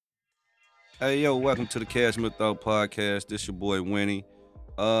Hey yo, welcome to the Cashmere Thought Podcast. This your boy Winnie.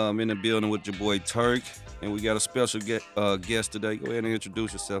 In the building with your boy Turk, and we got a special guest today. Go ahead and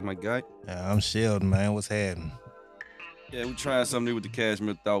introduce yourself, my guy. Yeah, I'm Sheldon, man. What's happening? Yeah, we trying something new with the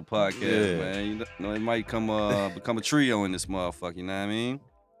Cashmere Thought Podcast, man. You know, it might become a trio in this motherfucker. You know what I mean?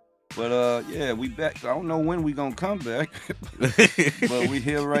 But yeah, we back. I don't know when we gonna come back, but we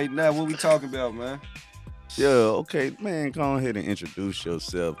here right now. What we talking about, man? Yeah, okay, man, go ahead and introduce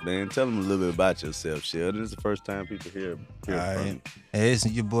yourself, man. Tell them a little bit about yourself, Sheldon. This is the first time people hear All from you. right. Hey, it's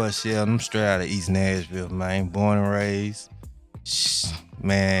your boy Sheldon. I'm straight out of East Nashville, man. Born and raised.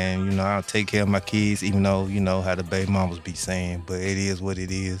 Man, you know, I'll take care of my kids, even though, you know, how the baby mamas be saying, but it is what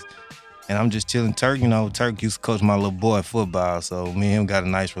it is. And I'm just chilling. Turk, you know, Turk used to coach my little boy football, so me and him got a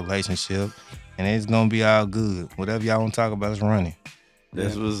nice relationship. And it's gonna be all good. Whatever y'all want to talk about, it's running.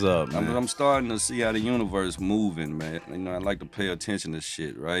 That's what's up, man. I'm starting to see how the universe moving, man. You know, I like to pay attention to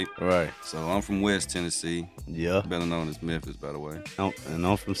shit, right? Right. So I'm from West Tennessee, Yeah. better known as Memphis, by the way. And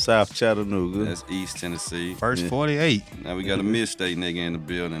I'm from South Chattanooga. That's East Tennessee. First Yeah. 48. Now we got a mid-state nigga in the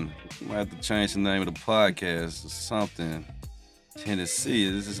building. We might have to change the name of the podcast or something.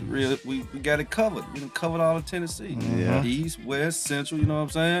 Tennessee. This is real. We got it covered. We done covered all of Tennessee. Yeah. East, West, Central. You know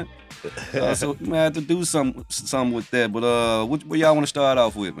what I'm saying? So we might have to do something with that. But what y'all want to start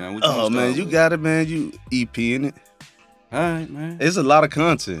off with, man? What you Oh, wanna man, start you with? got it, man. You EP in it. All right, man. It's a lot of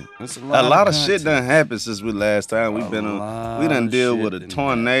content. It's A lot of shit content. done happened since we last time. We A been on. lot We done of deal shit with a done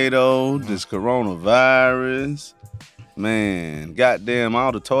tornado, this coronavirus. Man, goddamn,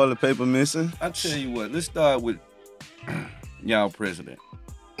 all the toilet paper missing. I tell you what. Let's start with y'all president.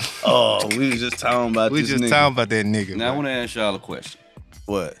 Oh, we was just talking about We this just nigga. talking about that nigga. Now I man. want to ask y'all a question.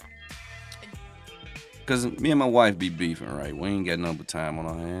 What? Cause me and my wife be beefing, right? We ain't got nothing but time on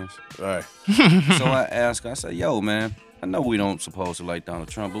our hands. Right. So I asked her, I said, yo, man, I know we don't supposed to like Donald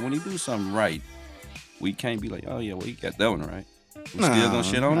Trump, but when he do something right, we can't be like, oh yeah, well he got that one right. We still gonna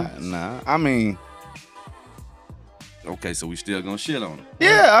shit on him? Nah. I mean, Okay, so we still gonna shit on him.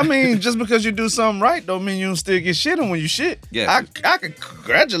 yeah, I mean, just because you do something right don't mean you don't still get shit on when you shit. Yeah. I can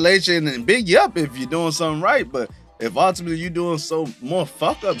congratulate you and big you up if you're doing something right, but if ultimately you doing so more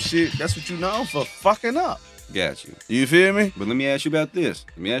fuck up shit, that's what you known for, fucking up. Got you. You feel me? But let me ask you about this.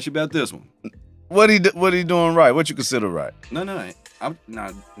 Let me ask you about this one. What he doing right? What you consider right? No, it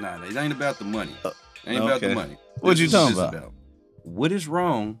ain't about the money. It ain't about the okay. money. What This you is talking this about? What is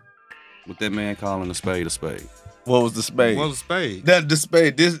wrong with that man calling a spade a spade? What was the spade? What was spade? That the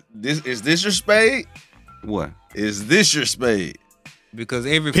spade. This is this your spade? What? Is this your spade? Because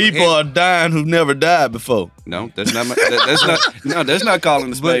every People are dying who never died before. No, that's not that's not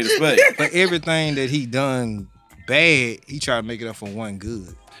calling a spade a spade. But everything that he done bad, he tried to make it up for one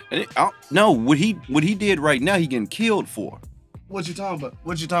good. No, what he did right now, he getting killed for. What you talking about?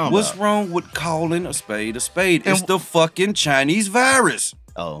 What you talking What's about? wrong with calling a spade a spade? It's And- the fucking Chinese virus.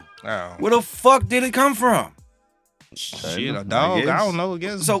 Oh, Oh. Where the fuck did it come from? Shit, a I dog. I, guess. don't know. I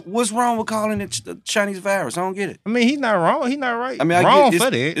guess. So what's wrong with calling it the Chinese virus? I don't get it. I mean, he's not wrong. He's not right. I mean, I wrong get for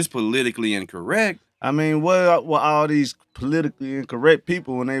it's, that. it's politically incorrect. I mean, what were all these politically incorrect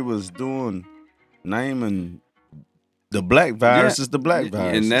people when they was doing naming the black virus is the black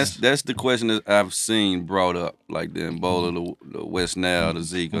virus? And that's the question that I've seen brought up, like the Ebola, the West Nile, the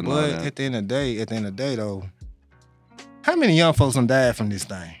Zika, and all But that. at the end of the day, though, how many young folks done died from this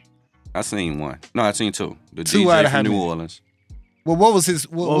thing? I seen one. No, I seen two. The Two DJ out of from how New many? Orleans. Well, what was his?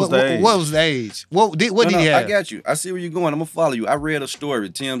 What was the age? What was the age? What did No, he have? I got you. I see where you're going. I'm gonna follow you. I read a story.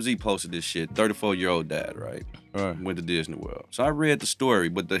 TMZ posted this shit. 34-year-old died, right? Right. Went to Disney World. So I read the story,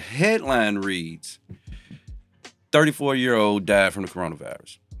 but the headline reads 34-year-old died from the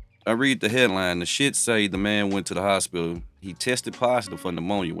coronavirus. I read the headline. The shit say the man went to the hospital. He tested positive for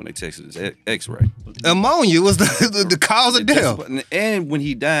pneumonia when they tested his X-ray. Ammonia was the cause of death. And when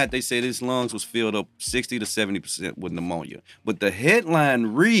he died, they said his lungs was filled up 60 to 70% with pneumonia. But the headline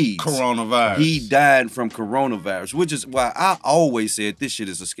reads Coronavirus. he died from coronavirus, which is why I always said this shit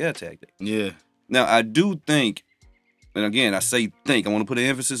is a scare tactic. Yeah. Now, I do think, and again, I say think, I want to put an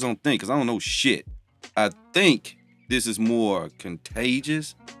emphasis on think because I don't know shit. I think this is more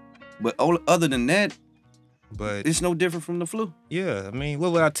contagious, but other than that, But it's no different from the flu. yeah, I mean,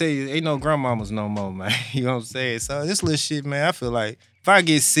 what would I tell you? Ain't no grandmamas no more, man. You know what I'm saying? So this little shit, man, I feel like if I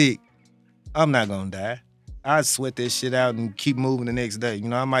get sick, I'm not gonna die. I sweat that shit out and keep moving the next day. You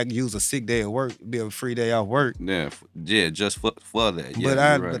know, I might use a sick day at work, be a free day off work. Yeah, just for that. Yeah, but you're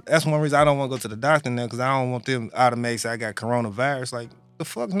right. but that's one reason I don't want to go to the doctor now because I don't want them automatically say I got coronavirus. Like, the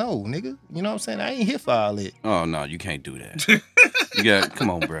fuck no, nigga. You know what I'm saying? I ain't here for all that. Oh no, you can't do that. Come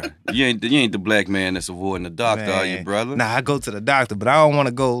on, bro. You ain't the black man that's avoiding the doctor, are you, Man. brother? Nah, I go to the doctor, but I don't want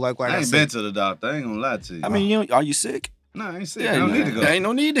to go like I I ain't said. been to the doctor. I ain't gonna lie to you. I mean, are you sick? nah, I ain't sick. I don't need to go. There ain't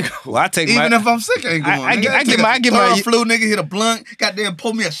no need to go. Well, I take Even my. if I'm sick, I ain't going. I nigga. get my flu, nigga. Hit a blunt. Goddamn,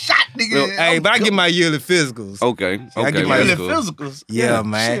 pull me a shot, nigga. Well, Hey, but I get my yearly physicals. Okay. I Okay. get my that's yearly cool. physicals. Yeah,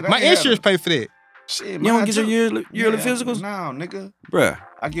 man. shit, I My ain't had insurance a- pay for that. Shit, You don't get your yearly physicals? No, nigga. Bruh.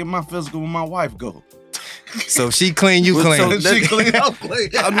 I get my physical when my wife go. So she clean, you Well, clean. so She clean up clean.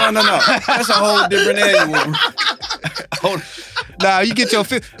 Oh, no. That's a whole different animal. Nah, you get your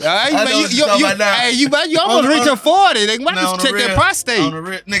fit. know what you're talking about now. Hey, you almost On- reaching 40. They might Nah, just on the check real- that prostate. On the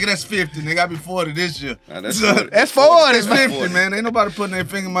real, nigga, that's 50. Nigga, I be 40 this year. Nah, that's So, 40. That's 40, That's man. 50, man. Ain't nobody putting their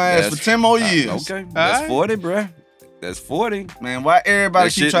finger in my ass That's- for 10 more years. Okay. That's Alright. 40, bruh. That's 40. Man, why everybody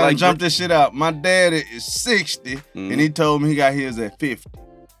That keep shit trying like to jump this shit out? My daddy is 60, Mhm. and he told me he got his at 50.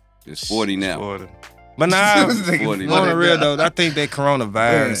 It's 40 now. 40. But nah, This nigga 40 on the real now. though, I think that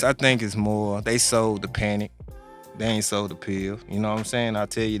coronavirus, Yeah. I think it's more, they sold the panic. They ain't sold the pill. You know what I'm saying? I'll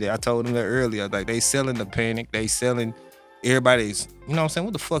tell you that. I told them that earlier. Like, they selling the panic. They selling everybody's, you know what I'm saying?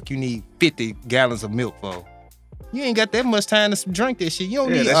 What the fuck you need 50 gallons of milk for? You ain't got that much time to drink that shit. You don't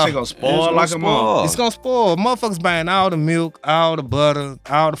Yeah, need that shit gonna spoil like a mother. It's gonna spoil. Motherfuckers buying all the milk, all the butter,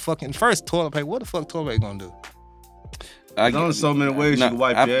 all the fucking first toilet paper. What the fuck toilet paper gonna do? There's only so many ways you can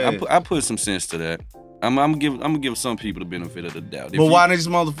wipe your ass. I put some sense to that. I'm gonna give some people the benefit of the doubt. But why these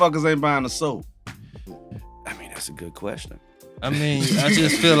motherfuckers ain't buying the soap? I mean, that's a good question. I mean, I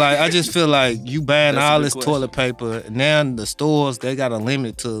just feel like you buying That's a all good this question. toilet paper. Now the stores, they got a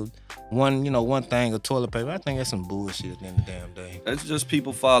limit to one thing of toilet paper. I think that's some bullshit at the end of the damn day. That's just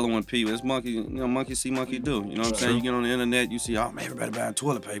people following people. It's monkey see, monkey do. You know what I'm saying? You get on the internet, you see, oh man, everybody buying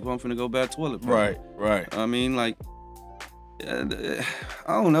toilet paper. I'm finna go buy toilet paper. Right. I mean, like, I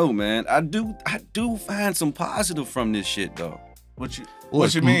don't know, man. I do find some positive from this shit though.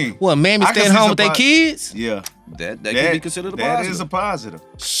 What you mean? What, mammy I can staying see home some with their kids? Yeah. That can be considered a That positive. is a positive.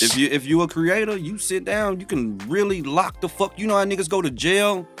 If you a creator, you sit down, you can really lock the fuck. You know how niggas go to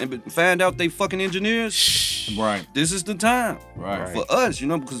jail and find out they fucking engineers? Right. This is the time. Right. For us, you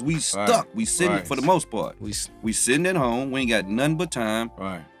know, because we stuck. We sitting Right. for the most part. We sitting at home. We ain't got nothing but time.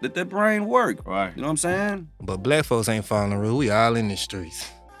 Right. Let that brain work. Right. You know what I'm saying? But black folks ain't following the rule. We all in the streets.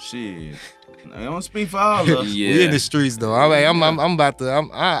 Shit. I don't speak for all of us. We in the streets though. I'm about to.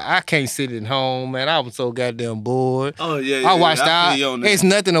 I can't sit at home, man. I was so goddamn bored. Oh yeah. I watched feel you all. on that. It's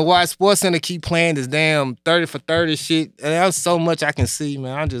nothing to watch. Sports Center keep playing this damn 30 for 30 shit. And that's so much I can see,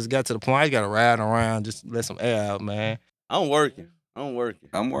 man. I just got to the point. I just gotta ride around, just let some air out, man. I'm working. I'm working.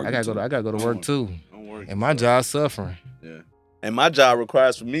 I gotta go to work too. I'm working. And my job's suffering. Yeah. And my job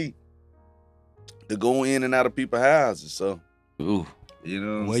requires for me to go in and out of people's houses. So, Ooh. you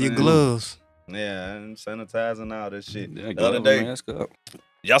know what Wear I'm your saying? gloves. Yeah, and sanitizing all that shit. Yeah, The go other over day, and mask up.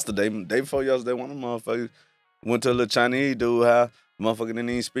 yesterday, day before yesterday, one of them motherfuckers went to a little Chinese dude house. Motherfucker didn't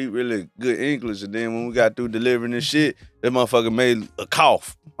even speak really good English. And then when we got through delivering this shit, that motherfucker made a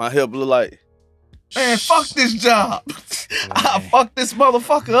cough. My help looked like, man, fuck this job. I fucked this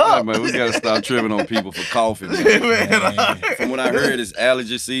motherfucker Yeah, up. man, we gotta stop tripping on people for coughing. Man. Man, From what I heard, it's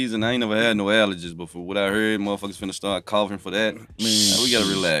allergy season. I ain't never had no allergies before. What I heard, motherfuckers finna start coughing for that. Man, we gotta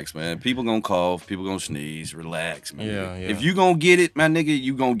relax, man. People gonna cough, people gonna sneeze. Relax, man. Yeah. If you gonna get it, my nigga,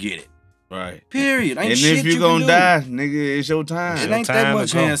 you gonna get it. Right. Period. Ain't And shit if you can gonna do. die, nigga, it's your time. It your ain't that time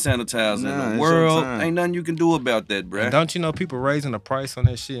much to go. hand sanitizer Nah, in it's the your world. time. Ain't nothing you can do about that, bruh. And don't you know people raising the price on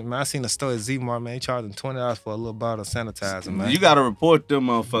that shit, man? I seen a store at Z-Mart, man. They charging $20 for a little bottle of sanitizer, man. You gotta report them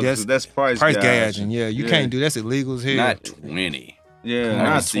motherfuckers. Yes. 'Cause that's price gouging. Yeah, you can't do that's illegal as hell. Not 20. Yeah, I can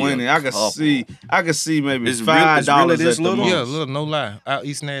not see 20. a I can couple. see maybe It's $5 really this at the little? most. Yeah, look, no lie. Out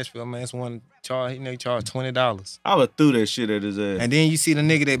East Nashville, man, it's one charge. They charge $20. I would threw that shit at his ass. And then you see the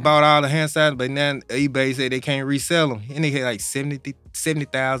nigga that bought all the hand sanitizer, but now eBay say they can't resell them. And they had like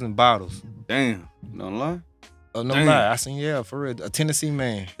 70,000 bottles. Damn. Don't lie. Oh, no Damn. lie. I seen, yeah, for real. A Tennessee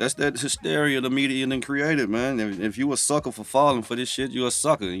man. That's that hysteria the media done created, man. If you a sucker for falling for this shit, you a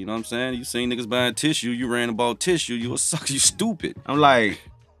sucker. You know what I'm saying? You seen niggas buying tissue, you ran about tissue, you a sucker, you stupid. I'm like,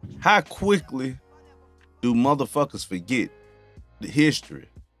 how quickly do motherfuckers forget the history?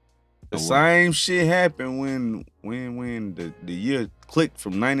 The The what? same shit happened when the year clicked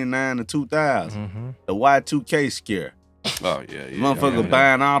from 99 to 2000. Mm-hmm. The Y2K scare. Oh, yeah. Motherfuckers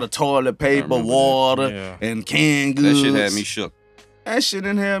buying all the toilet paper, remember that. water, Yeah. and canned That goods. shit had me shook. That shit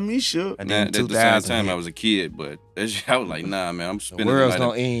didn't have me shook. And Now, then at the same 2000 time, hit. I was a kid, but that shit, I was like, nah, man, I'm The spending the world's night.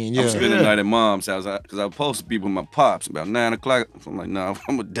 gonna end, yeah. I'm spending Yeah. the night at mom's house because I posted people with my pops about 9 o'clock. I'm like, nah,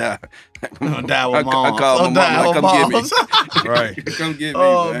 I'm gonna die. I'm gonna die with I moms. called I'm my mom, like, dying come with get me. Right. Come get me,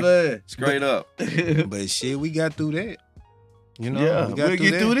 Oh man. man. Straight up. But shit, we got through that. You know, Yeah, we got we'll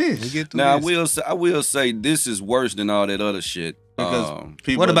get through this. We get through Now this. I will say this is worse than all that other shit. Because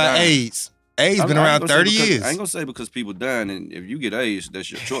people What are about dying. AIDS? AIDS I been ain't around gonna say 30 because- years. I ain't gonna say because people dying, and if you get AIDS, that's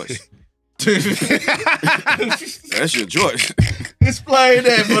your choice. That's your choice. Explain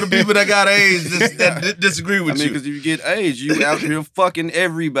that for the people that got AIDS that disagree I with mean, you. because if you get AIDS, you out here fucking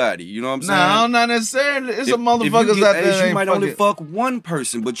everybody. You know what I'm saying? No, not necessarily. It's If- some motherfuckers if you out get there AIDS, that you ain't might only fucking- fuck one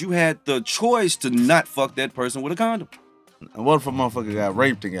person, but you had the choice to not fuck that person with a condom. What if a motherfucker got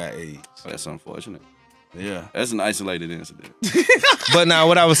raped and got AIDS? That's unfortunate. Yeah. That's an isolated incident. But now,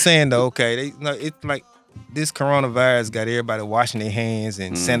 what I was saying though, okay, it's like this coronavirus got everybody washing their hands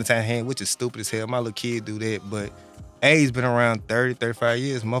and sanitizing hands, which is stupid as hell. My little kid do that, but AIDS been around 30, 35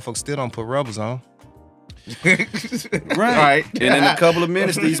 years. Motherfuckers still don't put rubbers on. Right. And in a couple of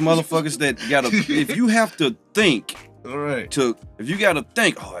minutes, these motherfuckers that gotta, if you have to think All right. if you gotta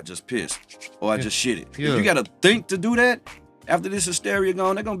think, oh, I just pissed, or I just shit it. Yeah. If you gotta think to do that, after this hysteria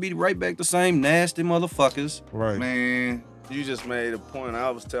gone, they're gonna be right back the same nasty motherfuckers. Right. Man, you just made a point I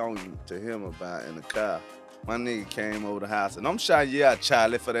was telling to him about in the car. My nigga came over the house, and I'm shouting you out,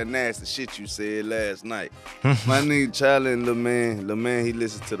 Charlie, for that nasty shit you said last night. My nigga Charlie and Lil Man, he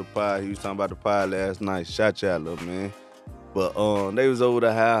listened to the pod. He was talking about the pod last night. Shout you out, Lil Man. But they was over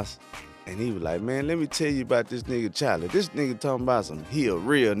the house, and he was like, man, let me tell you about this nigga Charlie. This nigga talking about he a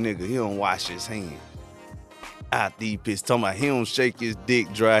real nigga. He don't wash his hands. Out these piss. Talking about he don't shake his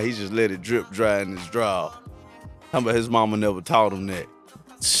dick dry. He just let it drip dry in his drawer. Talking about his mama never taught him that.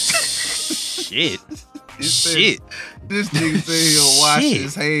 Shit. He said- Shit. This nigga said he'll wash Shit.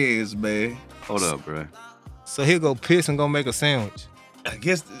 his hands, man. Hold up, bro. So he'll go piss and go make a sandwich. I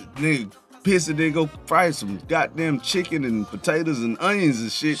guess the nigga piss and then go fry some goddamn chicken and potatoes and onions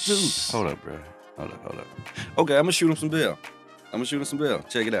and shit too. Hold up, bro. Hold up. Okay, I'm gonna shoot him some bail.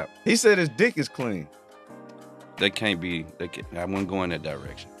 Check it out. He said his dick is clean. That can't be. I wasn't going that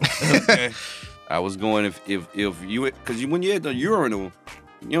direction. Okay. I was going if you, because when you're at the urinal,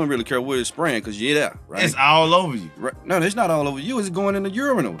 you don't really care where it's spraying because you're there, right? It's all over you. Right. No, it's not all over you. It's going in the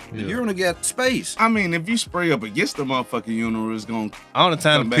urinal. The urinal got space. I mean, if you spray up against the motherfucking urinal, it's gonna. All the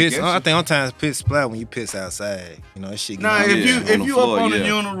time Come back piss. at I you. think on times piss splat when you piss outside. You know that shit. Nah, get if on you on if the you floor, up on the yeah.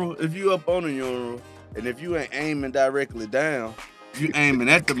 urinal, and if you ain't aiming directly down, if you aiming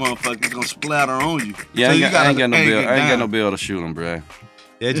at the motherfucker, it's gonna splatter on you. Yeah, So I you ain't got no gotta bill. angle I ain't got down. no bill to shoot him, bro.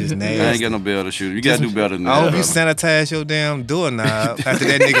 That just I nasty. ain't got no bill to shoot him. You gotta do better than I hope you that. sanitize your damn doorknob after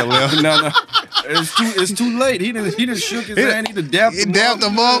that nigga left. No. It's too late. He done shook his hand. He done dapped He him dapped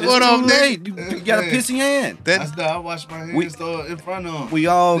up. him up. What up, It's too nigga? late. You got a pissy hand. I wash my hands in front of him. We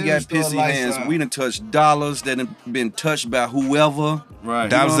all Then got start pissy lights hands. on. We done touched dollars that done been touched by whoever. Right.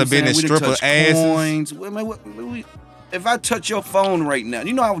 Dollars have been in We done stripper touched asses. coins. If I touch your phone right now,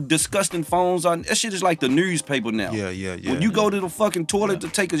 you know how disgusting phones are? That shit is like the newspaper now. Yeah. When you go to the fucking toilet to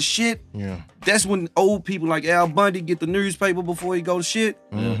take a shit, Yeah. that's when old people like Al Bundy get the newspaper before he go to shit.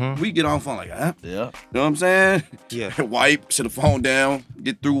 We get on phone like, huh? Yeah. You know what I'm saying? Yeah. Wipe, sit the phone down,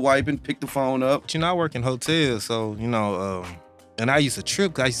 get through wiping, pick the phone up. But, you know, I work in hotels, so, you know, and I used to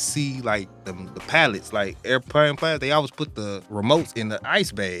trip because I used to see, like, the pallets, like, airplane pilots, they always put the remotes in the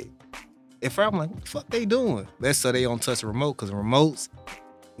ice bag. At first, I'm like, what the fuck they doing? That's so they don't touch the remote, because the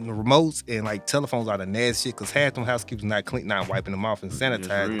remotes and, like, telephones are the nasty shit, because half them housekeepers not wiping them off and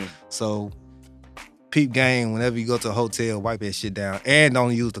sanitizing. So, peep game, whenever you go to a hotel, wipe that shit down. And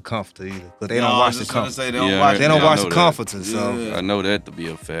don't use the comforter either, because they don't wash the comforter. They don't Yeah, wash They don't I wash know the that. comforter, so. Yeah. I know that to be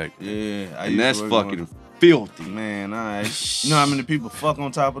a fact. Yeah. I And used that's to work fucking on- filthy. Man, alright. You know how many people fuck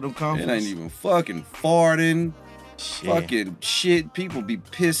on top of them It comforters? ain't even fucking farting. Shit. Fucking shit. People be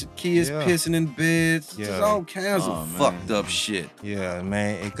pissing, kids Yeah. pissing in beds. Yeah. Just all kinds Oh, of man. fucked up shit. Yeah,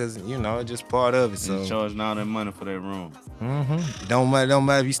 man, because, you know, it's just part of it, And so. charging all that money for that room. It don't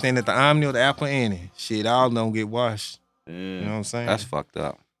matter if you stand at the Omni or the Apple Annie. Shit, all of them get washed. Yeah. You know what I'm saying? That's fucked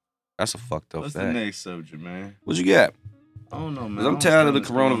up. That's a fucked up What's the fact. next subject, man? What you got? I don't know, man. 'Cause I'm tired of the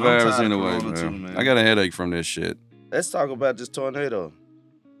starting to- I'm coronavirus tired of anyway, corona man. too, I got a headache from this shit. Let's talk about this tornado.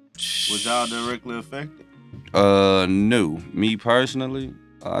 Was y'all directly affected? No. Me personally,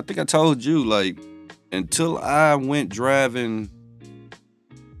 I think I told you, like, until I went driving,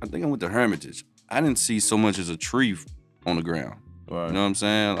 I think I went to Hermitage. I didn't see so much as a tree on the ground. Right. You know what I'm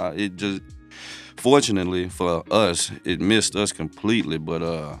saying? It just, fortunately for us, it missed us completely. But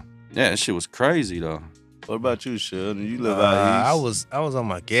yeah, that shit was crazy though. What about you, Sheldon? You live out I east. was on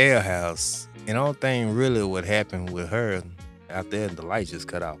my gal house, and the only thing really what happened with her, out there, and the light just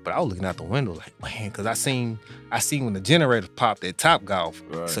cut off. But I was looking out the window like, man, because I seen when the generator popped at Topgolf.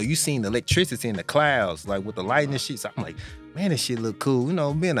 Right. So you seen the electricity in the clouds, like with the lighting and shit. So I'm like, man, this shit look cool. You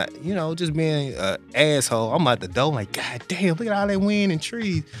know, just being an asshole. I'm out the door like, God damn, look at all that wind and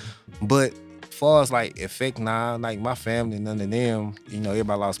trees. But as far as like effect now, like my family, none of them, you know,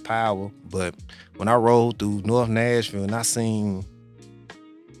 everybody lost power. But when I rode through North Nashville and I seen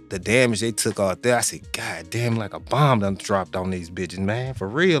the damage they took out there, I said, God damn, like a bomb done dropped on these bitches, man. For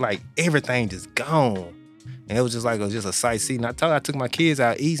real, like everything just gone. And it was just like just a sightseeing. I took my kids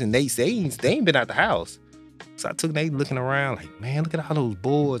out east and they ain't been out the house. So I took they looking around like, man, look at all those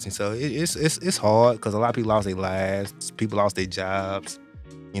boards. And so it's hard because a lot of people lost their lives, people lost their jobs.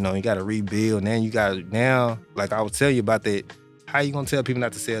 You know, you gotta rebuild. Now, like I was telling you about that, how you gonna tell people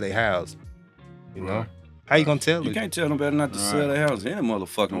not to sell their house? You know? How you gonna tell You it? can't tell nobody not to sell their house any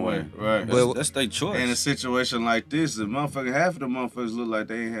motherfucking way. Right. That's their choice. In a situation like this, the motherfucker, half of the motherfuckers look like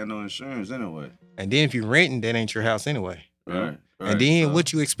they ain't had no insurance anyway. And then if you renting, that ain't your house anyway. Right. And then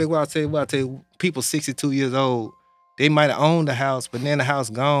what you expect? What I tell you, people 62 years old, they might have owned the house, but then the house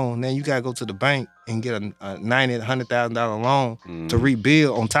gone. Then you gotta go to the bank and get a $90,000, $100,000 loan to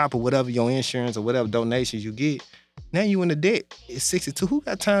rebuild on top of whatever your insurance or whatever donations you get. Now you in the debt. It's 62. Who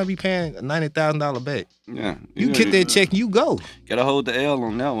got time to be paying a $90,000 back? Yeah. You get that check and you go. Gotta hold the L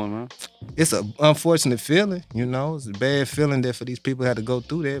on that one, man. It's an unfortunate feeling, you know. It's a bad feeling that for these people had to go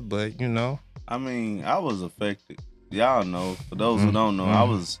through that, but you know. I mean, I was affected. Y'all know. For those who don't know, I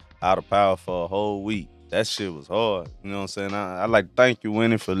was out of power for a whole week. That shit was hard. You know what I'm saying? I like to thank you,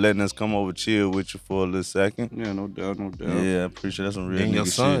 Winnie, for letting us come over chill with you for a little second. Yeah, no doubt. Yeah, I appreciate that. Some real nigga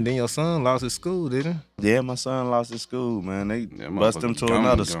shit. Then your son lost his school, didn't he? Yeah, my son lost his school, man. They bust him to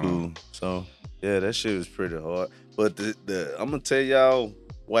another school. So, yeah, that shit was pretty hard. But I'm going to tell y'all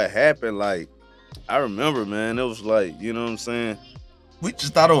what happened. Like, I remember, man, it was like, you know what I'm saying? We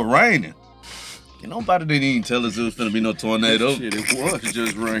just thought it was raining. Nobody didn't even tell us it was finna be no tornado. Shit, it was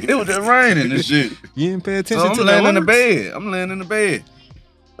just raining. It was just raining and shit. You didn't pay attention So to I'm laying in the alerts? bed. I'm laying in the bed.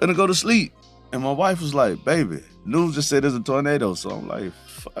 Gonna go to sleep. And my wife was like, baby, news just said there's a tornado. So I'm like,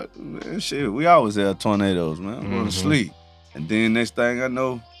 fuck, man, shit. We always have tornadoes, man. I'm going to sleep. And then next thing I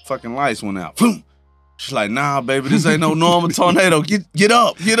know, fucking lights went out. Boom. She's like, nah, baby, this ain't no normal tornado. Get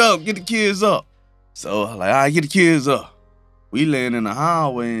up, get the kids up. So I'm like, all right, get the kids up. We laying in the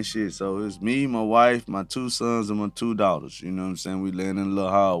hallway and shit. So it's me, my wife, my 2 sons, and my 2 daughters. You know what I'm saying? We laying in a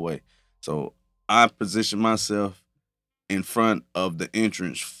little hallway. So I position myself in front of the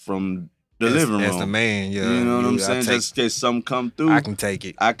entrance from the living room. As the man, yeah. You know what I'm saying? Just in case something come through. I can take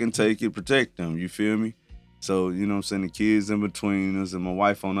it. I can take it, protect them. You feel me? So, you know what I'm saying? The kids in between us and my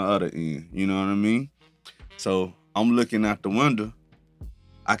wife on the other end. You know what I mean? So I'm looking out the window.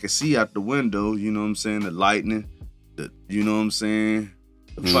 I can see out the window, you know what I'm saying, the lightning. You know what I'm saying?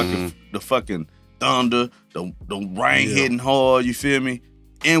 The fucking thunder, the rain hitting hard, you feel me?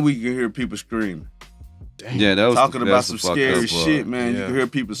 And we can hear people screaming. Damn. Yeah, that was talking about some fucked scary up, shit, man. Yeah. You can hear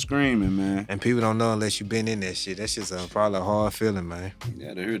people screaming, man. And people don't know unless you've been in that shit. That's just probably a hard feeling, man.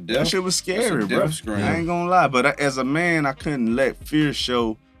 Yeah, to hear That death. shit was scary, That's a bro. death scream. I ain't gonna lie, but as a man, I couldn't let fear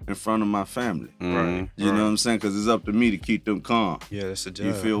show in front of my family. Right. You know what I'm saying? Because it's up to me to keep them calm. Yeah, that's a job.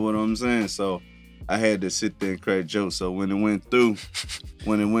 You feel what I'm saying? So I had to sit there and crack jokes. So when it went through,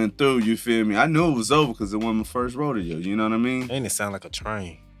 you feel me? I knew it was over because it wasn't my first rodeo. You know what I mean? Ain't it sound like a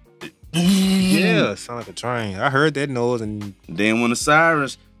train? Yeah, it sound like a train. I heard that noise and Then when the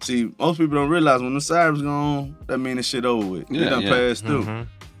sirens, see, most people don't realize when the sirens go on, that mean the shit over with. Yeah, It done yeah. passed through.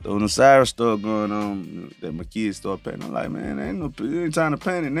 So when the sirens start going on, that my kids start panicking. I'm like, man, ain't time to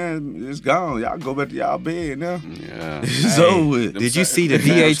panic now. It's gone. Y'all go back to y'all bed now. Yeah. It's Hey, over with. did you see the Them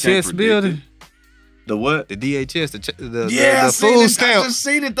sounds can't DHS predict building? it. The what? The DHS, the Yeah, I the seen food it. I stamp, just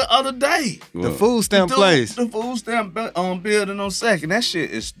seen it the other day. the What? food stamp place. The food stamp building on Second. That shit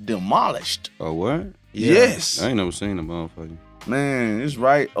is demolished. Oh, what? Yeah. Yes. I ain't never seen a motherfucker. Man, it's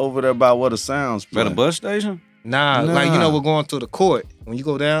right over there by where the sounds play. At a bus station? Nah, like you Nah. know, we're going to the court. When you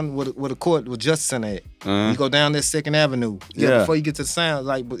go down where the court with Justice Center at, you go down that Second Avenue. Yeah. Before you get to the sound,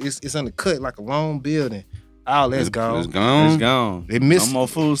 like but it's in the cut, like a long building. All that's It's gone. It's gone. It missed- No more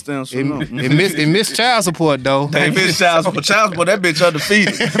food stamps. It missed child support though. They missed child support. Child support, that bitch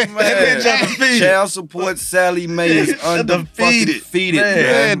undefeated. That bitch undefeated. Child support Sally Mae is undefeated, Man,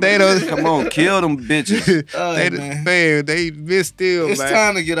 man. they don't- Come on, kill them bitches. They missed still, It's man.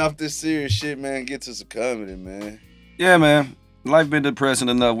 time to get off this serious shit, man. Get to some comedy, man. Yeah, man. Life been depressing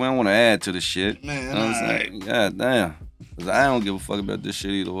enough. We don't want to add to the shit. Man, You know what I'm saying? God damn. 'Cause I don't give a fuck about this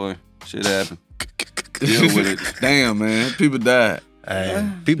shit either way. Shit happened. Deal with it. Damn, man. People died. Hey,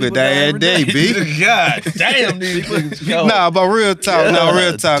 people die every day, B. God damn, these niggas go. Nah, but real talk. No,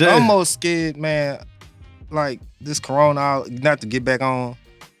 real talk. damn. I'm more scared, man. Like this corona, not to get back on.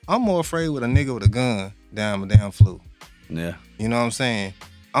 I'm more afraid with a nigga with a gun down my damn flu. Yeah. You know what I'm saying?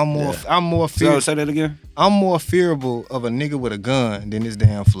 I'm more So fearful. say that again. I'm more fearable of a nigga with a gun than this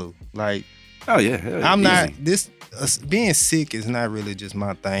damn flu. Like Oh yeah, hell yeah, I'm not easy. this. Being sick is not really just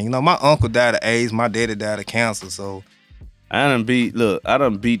my thing. You know, my uncle died of AIDS. My daddy died of cancer. So I done beat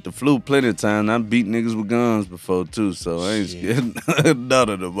the flu plenty of times. I beat niggas with guns before too, so I ain't scared none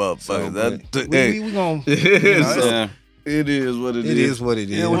of the motherfuckers. so, we gonna. You know, So, Yeah. it is what it is. it is what it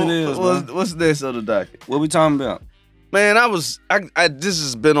is. Yeah, what it is, man. What's next on the docket? What we talking about? Man, this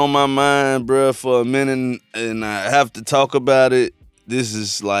has been on my mind, bruh, for a minute, and I have to talk about it. This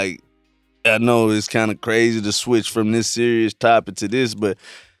is like, I know it's kind of crazy to switch from this serious topic to this, but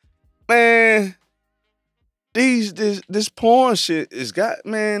man, this porn shit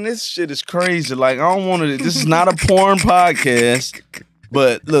this shit is crazy. Like, I don't want to. This is not a porn podcast,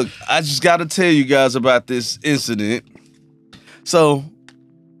 but look, I just got to tell you guys about this incident. So,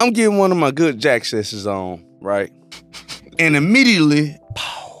 I'm getting one of my good jack sessions on, right? And immediately,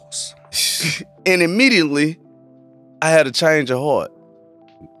 pause. And immediately, I had a change of heart.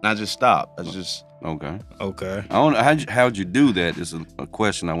 And I just stopped. Okay. Okay. I don't know how'd you do that? This is a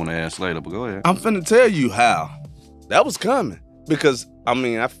question I want to ask later, but go ahead. I'm finna tell you how. That was coming. Because, I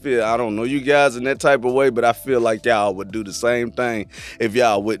mean, I don't know you guys in that type of way, but I feel like y'all would do the same thing if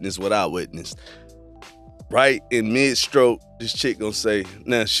y'all witnessed what I witnessed. Right in mid-stroke, this chick gonna say,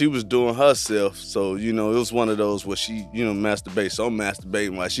 now she was doing herself, so, you know, it was one of those where she, you know, masturbates. So I'm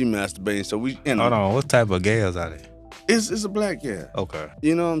masturbating while she masturbating. So we, you know. Hold on. What type of gals are they? It's a black girl. Okay.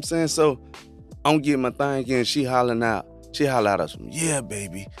 You know what I'm saying? So I'm getting my thing in, she hollering out. She holler out at me, yeah,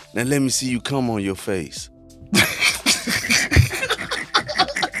 baby. Now let me see you come on your face.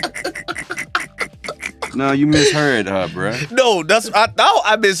 No, you misheard her, bruh. No, I thought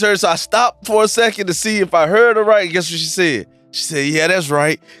I misheard, so I stopped for a second to see if I heard her right. Guess what she said? She said, yeah, that's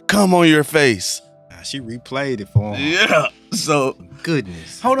right. Come on your face. Nah, she replayed it for him. Yeah. So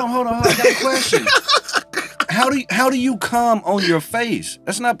Goodness. Hold on. I got a question. How do you come on your face?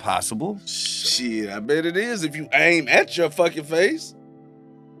 That's not possible. shit, I bet it is if you aim at your fucking face.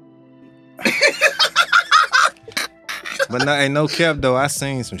 But ain't no cap though. I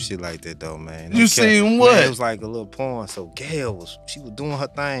seen some shit like that though, man. No You cap. seen what? Man, it was like a little porn. So Gail she was doing her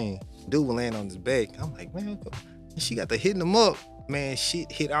thing. Dude was laying on his back. I'm like, man, she got to hitting him up. Man, shit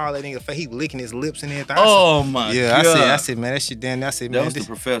hit all that nigga face. He licking his lips and everything. Oh my yeah, God. I said, man, that shit damn. I said, That man, was this, the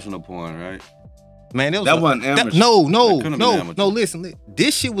professional porn, right? man, that wasn't amateur. No, That couldn't have been amateur. no. Listen,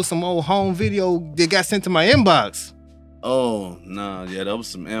 this shit was some old home video that got sent to my inbox. Oh, no, yeah, that was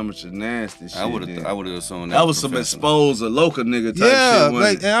some amateur nasty shit. I would then. have assumed That was some professional. exposed a local nigga type Yeah, shit. like,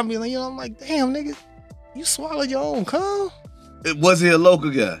 Wasn't and I be like, you know, I'm like, damn, nigga, you swallowed your own cum. it? Was he a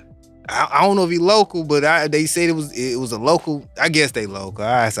local guy? I don't know if he local, but they said it was a local. I guess they local.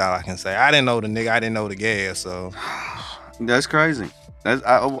 That's all I can say. I didn't know the nigga. I didn't know the gal. So That's crazy.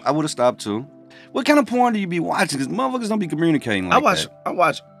 I would have stopped too. What kind of porn do you be watching? Because motherfuckers don't be communicating like that. I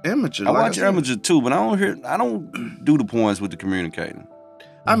watch amateur. I like watch said. amateur too, but I don't do the porns with the communicating.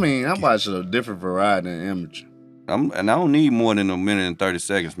 I mean, I watch a different variety of amateur. And I don't need more than a minute and 30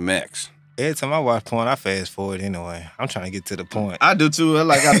 seconds max. every time I watch porn, I fast forward anyway. I'm trying to get to the point. I do too.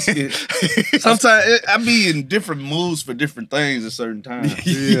 I sometimes I be in different moods for different things at certain times.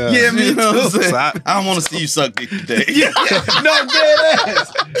 Yeah. Me know what I'm saying? So I don't want to see you suck dick today. No, dead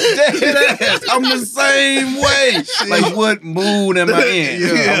ass. Dead ass. I'm the same way. Like, what mood am I in?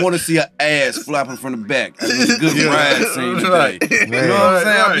 Yeah. I want to see an ass flopping from the back. That was a good ride scene today. Right. You know what I'm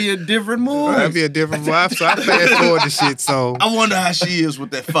saying? I'll Right. be in different moods. That'd be a different vibe. So I fast forward the shit. So, I wonder how she is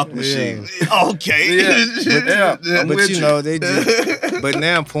with that fuck machine. Okay. Yeah. I'm but with you know, they just. But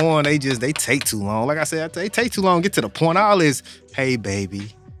now porn, they take too long. Like I said, they take too long to get to the point. All this, hey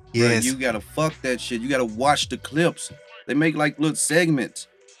baby, yes, Bruh, you gotta fuck that shit. You gotta watch the clips. They make like little segments.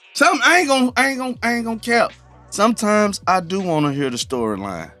 I ain't gonna cap. Sometimes I do want to hear the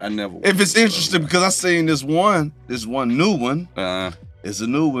storyline. I never. If it's interesting, because I seen this one new one. Uh, It's a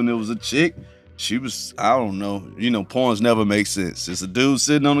new one. It was a chick. She was, I don't know. You know, porns never make sense. It's a dude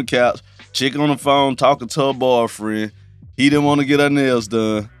sitting on the couch, chick on the phone talking to her boyfriend. He didn't want to get her nails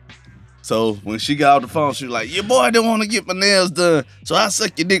done. So when she got off the phone, she was like, your boy didn't want to get my nails done. So I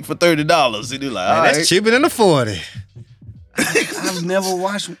suck your dick for $30. And he like, all man, right. that's cheaper than the 40. I've never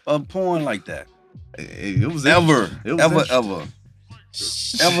watched a porn like that. It was Ever. It was Ever.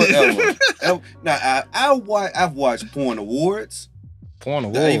 Now, I've watched porn awards.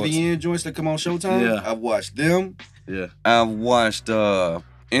 Porn The awards. AVN joints that come on Showtime. Yeah. I've watched them. Yeah. I've watched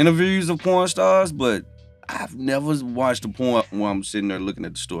interviews of porn stars, but I've never watched a porn where I'm sitting there looking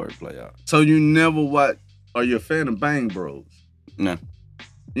at the story play out. So you never watch? Are you a fan of Bang Bros? No.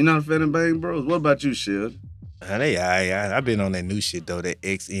 You're not a fan of Bang Bros? What about you, Shield? I've been on that new shit though, that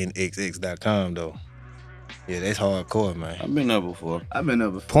xnxx.com though. Yeah, that's hardcore, man. I've been there before. I've been there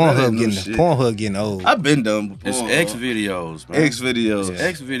before. Pornhub getting old. I've been done before. It's X videos, man. X videos. Yeah.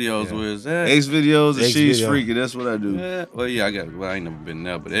 X videos, Yeah. where is that? X videos and X She's video. Freaky. That's what I do. Yeah, well, yeah, I ain't never been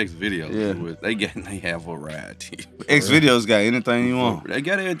there, but X videos, Yeah. they have variety. X videos got anything you want. They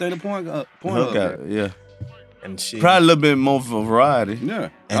got everything. The porn Okay, yeah. And shit. Probably a little bit more for variety. Yeah,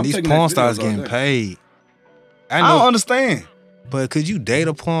 And I'm these taking porn X stars videos all getting day. paid. I I don't know, understand. but could you date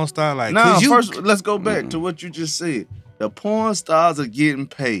a porn star? Like, Now, could you first, let's go back to what you just said. The porn stars are getting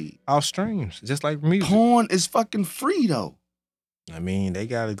paid. off streams, just like music? Porn is fucking free though. I mean, they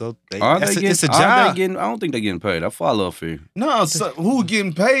gotta go. It's It's a a job. I don't think they're getting paid. I follow a fee. No, so who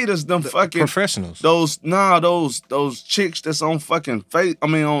getting paid is them fucking Professionals. those chicks that's on fucking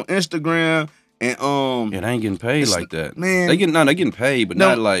on Instagram and Yeah, they ain't getting paid It's- like that. man. They getting paid, but Them-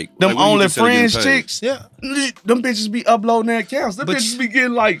 not like them like what you consider OnlyFans getting paid. chicks. Yeah, Them bitches be uploading their accounts. Them But bitches be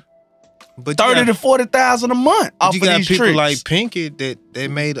getting like but 30 to 40,000 a month off you of got these people tricks. like Pinky that they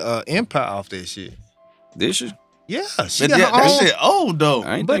made an empire off that shit. This shit, Yeah, she But got that her own. shit old though.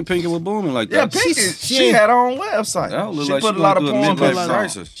 I ain't But- think Pinky was booming like Yeah, that. Pinky, she she ain't- had her own website. That look She like put she a lot of going porn through a midlife clips on.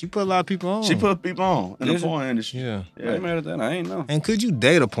 crisis. She put a lot of people on. She put people on in the Did she? porn industry. Yeah. I ain't mad at that. I ain't know. And could you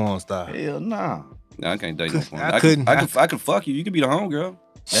date a porn star? Hell nah. Nah, I can't date no porn. I couldn't. I could fuck you. You could be the homegirl.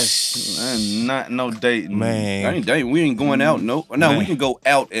 That's not no dating. I Man, ain't dating. We ain't going out. No, Man. we can go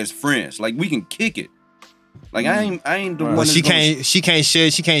out as friends. Like we can kick it. Like I ain't the one. well, that's she gonna-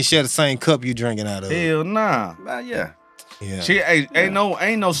 can't share the same cup you drinking out of. Hell nah. Yeah. Yeah. She ain't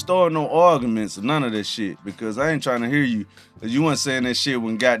no starting no arguments or none of that shit because I ain't trying to hear you. 'Cause you weren't saying that shit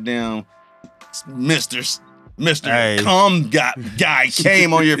when goddamn Mr. Hey. Guy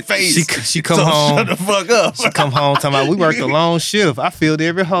came on your face. She come So home. Shut the fuck up. She come home talking about we worked a long shift. I filled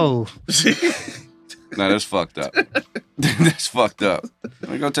every hole. Nah, that's fucked up. That's fucked up.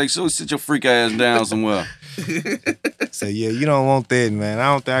 We gonna sit your freak ass down somewhere. So yeah, you don't want that, man.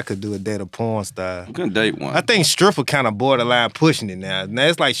 I don't think I could do a date a porn star. I couldn't date one. I think stripper kind of borderline pushing it now. Now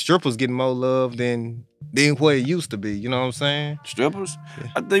it's like strippers getting more love than what it used to be. You know what I'm saying? Strippers.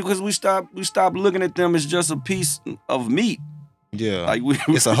 I think because we stopped looking at them as just a piece of meat. Yeah. Like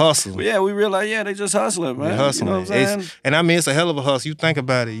It's a hustle. Yeah, we realize, they just hustling, man. They're hustling. You know what I'm saying? And I mean, it's a hell of a hustle. You think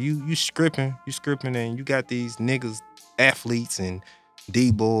about it. You scripting, and you got these niggas, athletes and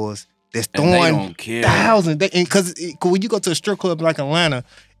D-boys that's And they throwing don't care. thousands. Because when you go to a strip club like Atlanta,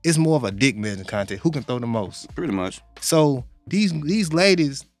 it's more of a dick measuring contest. Who can throw the most? Pretty much. So these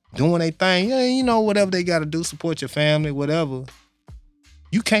ladies doing their thing, whatever they got to do, support your family, whatever.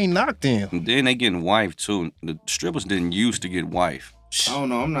 You can't knock them. And then they getting wife too. The strippers didn't used to get wife. I don't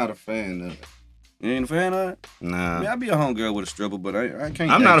know. I'm not a fan of it. You ain't a fan of it? I mean, Nah. I'd be a homegirl with a stripper, but I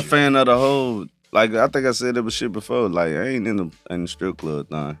can't. I'm date not a you. fan of the whole. Like I think I said that shit before. Like I ain't in the strip club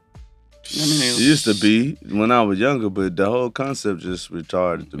thing. I mean, It used to be when I was younger, but the whole concept just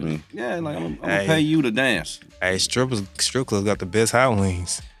retarded to me. Yeah, like I'm Hey. gonna pay you to dance. Hey, strip club got the best hot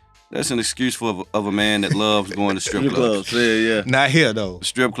wings. That's an excuse of a man that loves going to strip clubs. Yeah. Not here though. The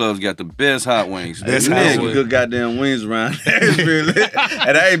strip clubs got the best hot wings. Best There's hot some wings. good goddamn wings around Asheville.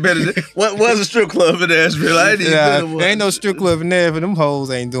 And I ain't been to what was a strip club in Asheville? I ain't even Yeah, been to one. there ain't no strip club in there, but them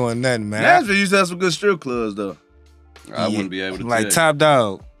hoes ain't doing nothing, man. Nashville used to have some good strip clubs though. I wouldn't be able to like tell Top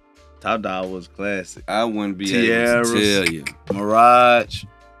Dog. Top Dog was classic. you. I wouldn't be Tiaras. able to tell you. Mirage.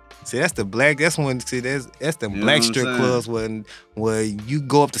 See, that's the black. That's when. See, that's the You know black what I'm strip saying? clubs where you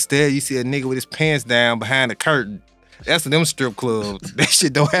go up the stairs, you see a nigga with his pants down behind the curtain. That's them strip clubs. That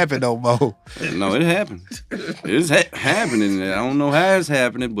shit don't happen no more. No, it happened. It's happening. I don't know how it's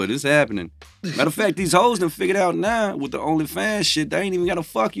happening, but it's happening. Matter of fact, these hoes done figured out now with the OnlyFans shit, they ain't even gotta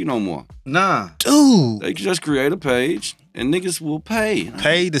fuck you no more. Nah. Dude, They can just create a page and niggas will pay.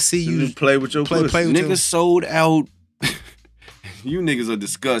 pay to see You you just play with your play pussy. with Niggas sold out. You niggas are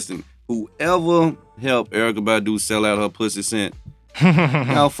disgusting. Whoever helped Erykah Badu sell out her pussy scent,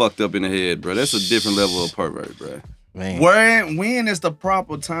 y'all fucked up in the head, bro. That's a different level of pervert, bro. man. When is the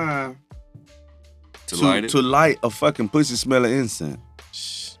proper time To light it. to light a fucking pussy smelling incense?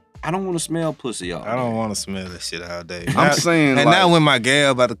 I don't want to smell pussy, y'all. I don't want to smell that shit all day. I'm saying, and like, now when my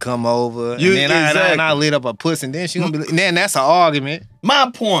gal about to come over, You- and then exactly. I lit up a pussy, and then she gonna be, and then that's an argument. my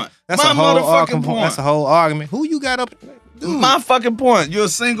point. That's my a whole motherfucking argument. point. That's a whole argument. Who you got up? Dude. My fucking point. You're a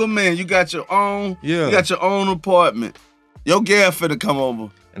single man. You got your own. Yeah. You got your own apartment. Your gal finna come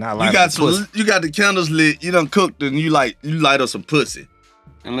over. And I like You got the pussy. you got the candles lit. You done cooked and you light up some pussy.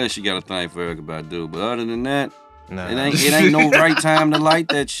 Unless you got a thing for Erykah Badu, but other than that, Nah. it ain't no right time to light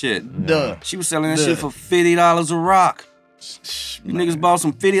that shit. Duh. She was selling that shit for $50 a rock. You niggas bought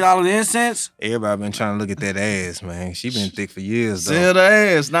some $50 incense? Everybody been trying to look at that ass, man. She been thick for years, though. Sell the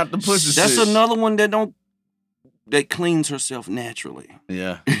ass, not the pussy. That's shit. another one that cleans herself naturally.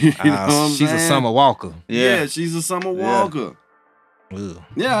 Yeah. You know what I'm She's a saying? Summer Walker. Yeah, she's a Summer Walker. Ugh.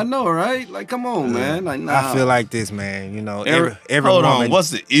 Yeah, I know, right? Like, come on, man. Like, nah. I feel like this, man. You know, Every every hold woman. on.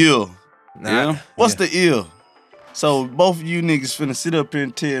 What's the ill? Yeah. What's the ill? So both of you niggas finna sit up here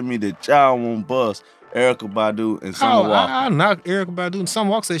and tell me that y'all won't bust Erykah Badu and Summer Walker. I knock Erykah Badu. Summer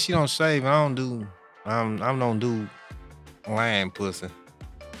Walker says she don't shave. I don't do lion pussy.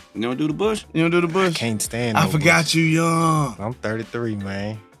 You don't do the bush? You don't do the I bush? can't stand. I no forgot bush. you young. I'm 33,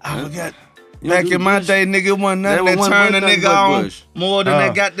 man. I forgot. You don't Back do the in my bush? day, nigga, wasn't There nothing that wasn't turned a nothing nigga but on bush. more than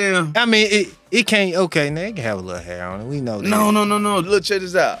that goddamn. I mean, it can't. Okay, now it can have a little hair on it. We know that. No. Look, check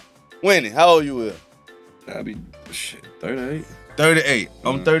this out. Winnie, how old you is? That'd be, shit, 38. 38.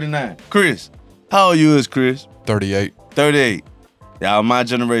 I'm 39. Chris, how old you is, Chris? 38. 38. Y'all my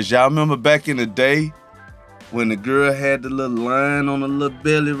generation. Y'all remember back in the day when the girl had the little line on the little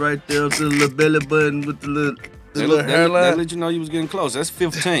belly right there to the little belly button with the little That hairline? let you know you was getting close. That's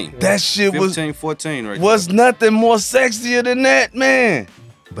 15. That shit 15, 14 right was nothing more sexier than that, man.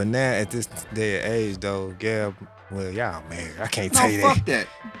 But now at this day and age, though, Gab, well, y'all married. I can't there. tell No, you fuck that.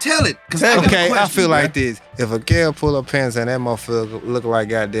 that. Tell it. Okay, I feel like this. If a girl pull her pants and that motherfucker look like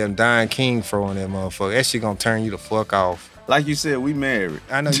goddamn Don King fro on that motherfucker, that shit gonna turn you the fuck off. Like you said, we married.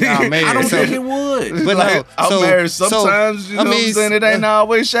 I know y'all married. I don't so- think it would. But Like, no, I'm so- married. so, Sometimes, you know I what I'm mean, saying? It ain't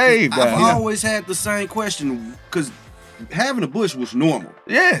always shaved. I've down. always had the same question because having a bush was normal.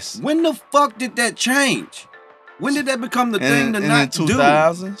 Yes. When the fuck did that change? When did that become the thing to in not the do?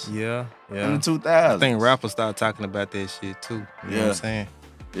 2000s? Yeah, In yeah. the 2000s. I think rappers started talking about that shit too. You know what I'm saying?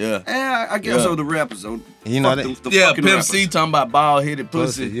 Yeah. Yeah, I guess Yeah. so. The rappers, though. You know Fuck that the Yeah, fucking Pimp rappers. C talking about bald-headed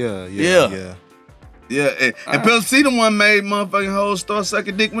pussy. Yeah. Yeah. Yeah, and Pimp C the one made motherfucking whole store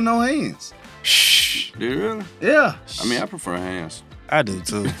sucking dick with no hands. Shh. Do you really? Yeah. I mean, I prefer hands. I do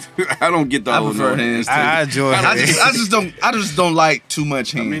too. I don't get the I whole prefer no hands, too. I enjoy I it. just don't like too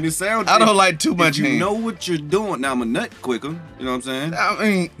much I hand. mean, it sounds. I don't like too much If you hand. know what you're doing, now I'm a nut quicker. You know what I'm saying? I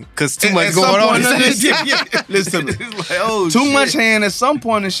mean, Cause too at much some going on. point, listen to me. It's like, oh, Too shit. much hand at some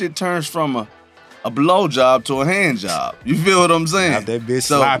point this shit turns from a blow job to a hand job. You feel what I'm saying? That bitch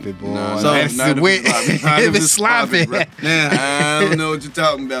So- sloppy, boy. No, So- That's not if wet. it's sloppy. Not If if it's it's sloppy, sloppy. bro. Now, I don't know what you're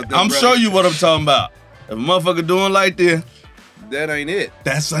talking about. Though, I'm brother. sure you what I'm talking about. If a motherfucker doing like this, That ain't it.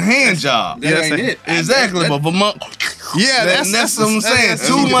 that's a hand job. That ain't it. Exactly. That- But Yeah, that's what I'm saying.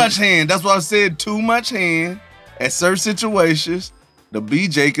 Too much hand. That's why I said too much hand. At certain situations, the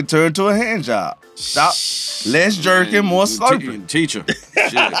BJ can turn to a hand job. Stop. Less jerking, more slurping. Teacher.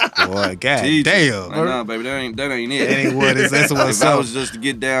 Shit. Boy, god Teacher. damn. Like, nah, baby, that ain't it. That ain't what it's. That's what's If I up. was just to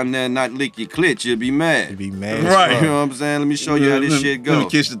get down there and not lick your clit, you'd be mad. You be mad, Right. You know what I'm saying? Let me show you how this shit Let me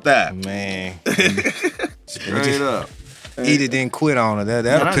goes. kiss the thigh. man. Straight up. Eat it, then quit on it. That'll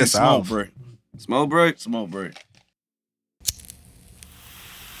Man, I need piss smoke off. break. Smoke break. Smoke break.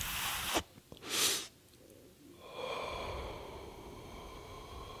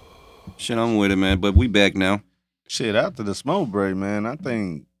 Shit, I'm with it, man. But we back now. Shit, after the smoke break, man, I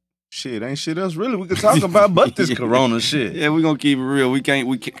think shit ain't shit else really we could talk about but this corona shit. Yeah, we're gonna keep it real. We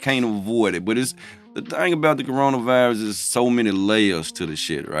can't avoid it. But it's the thing about the coronavirus is so many layers to the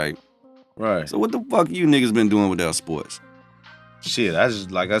shit, right? Right. So what the fuck you niggas been doing with our sports? Shit, I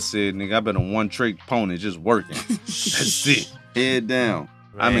just like I said, nigga, I've been a one-trick pony just working. That's it. Head down.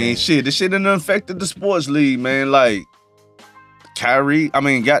 I mean, shit, this shit done affected the sports league, man. Like Kyrie,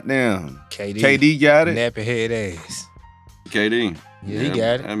 goddamn. KD got it. Nappy head ass. KD. Yeah, he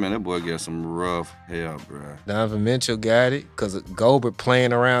got it. Hey, man, that boy got some rough hair, bro. Donovan Mitchell got it because Gobert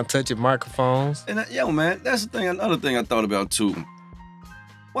playing around touching microphones. And yo, man, that's the thing. Another thing I thought about too.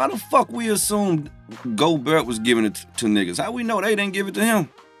 Why the fuck we assumed Gobert was giving it to niggas? How we know they didn't give it to him?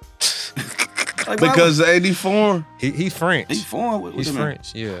 Like, why Because 84, He French. he foreign. What He's you mean?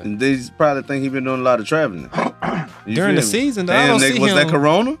 French, yeah. and they probably think he been doing a lot of traveling. You During the feel me? season, though, I Damn, don't nigga, see was him. that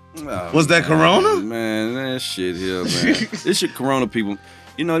Corona? Oh, Was that Corona? Man, that shit here, man. This shit Corona people.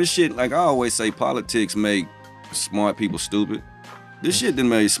 You know, this shit, like I always say, politics make smart people stupid. This shit done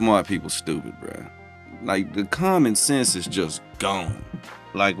made smart people stupid, bro. Like, the common sense is just gone.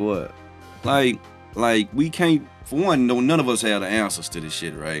 Like what? Like we can't, for one, none of us have the answers to this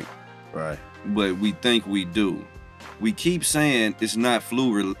shit, right? Right. But we think we do. We keep saying it's not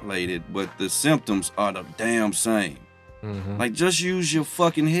flu related, but the symptoms are the damn same. Like, just use your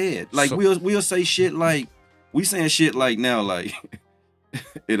fucking head. Like, So- we'll say shit like, we saying shit like now, like,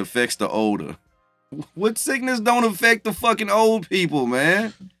 it affects the older. What sickness don't affect the fucking old people,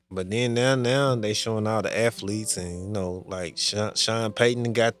 man? But then now they showing all the athletes and, you know, like Sean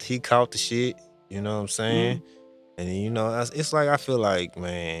Payton he caught the shit. You know what I'm saying? And then, you know, it's like, I feel like,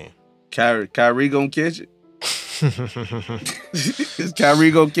 man. Kyrie gonna catch it? Is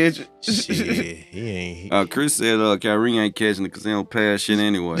Kyrie gonna catch it? Shit, he ain't. Chris said Kyrie ain't catching it because they don't pass shit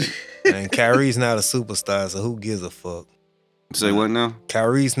anyway. And Kyrie's not a superstar, so who gives a fuck? Say what now?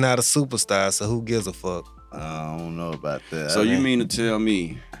 Kyrie's not a superstar, so who gives a fuck? I don't know about that. So you mean to tell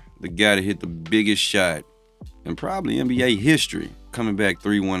me the guy that hit the biggest shot in probably NBA history, coming back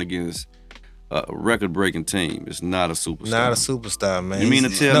 3-1 against a record-breaking team, is not a superstar? Not a superstar, man. You mean to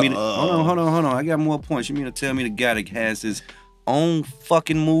tell me? No, Hold on. I got more points. You mean to tell me the guy that has his own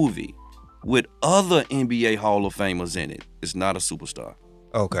fucking movie with other NBA Hall of Famers in it is not a superstar?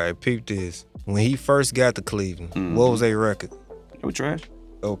 Okay, peep this. When he first got to Cleveland, what was their record? They were trash.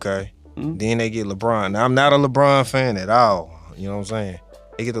 Okay. Then they get LeBron. Now, I'm not a LeBron fan at all. You know what I'm saying?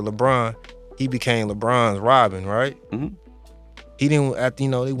 They get to LeBron. He became LeBron's Robin, right? Mhm. He didn't, after, you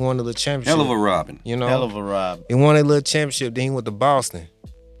know, they won the little championship. Hell of a Robin. You know? hell of a Rob. He won a little championship. Then he went to Boston.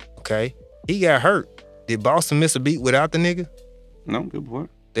 Okay? He got hurt. Did Boston miss a beat without the nigga? No, good point.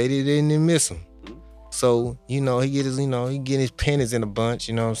 They didn't miss him. So, you know, he get his pennies in a bunch,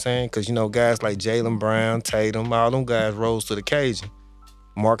 you know what I'm saying? Because, you know, guys like Jaylen Brown, Tatum, all them guys rose to the occasion.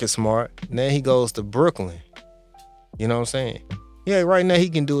 Marcus Smart. Now he goes to Brooklyn. You know what I'm saying? Yeah, right now he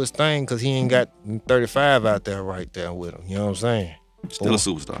can do his thing because he ain't got 35 out there right there with him. You know what I'm saying? Still a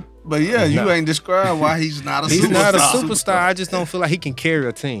superstar. But yeah, you Nah. ain't described why he's not a He's superstar. not a superstar. I just don't feel like he can carry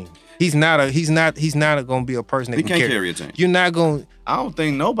a team. He's not gonna be a person that He can can't carry a team. You're not gonna. I don't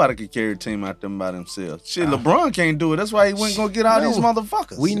think nobody can carry a team out them by themselves. Shit, LeBron can't do it. That's why he wasn't gonna get all these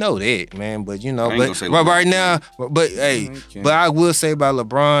motherfuckers. We know that, man. But you know, I ain't gonna say but LeBron. right now, but hey, he can't. but I will say about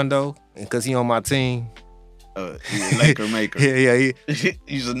LeBron though, because he on my team. He's a Laker maker. Yeah.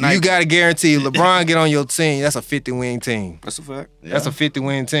 He's a Nike. You gotta guarantee LeBron get on your team. That's a 50-win team. That's a fact. That's a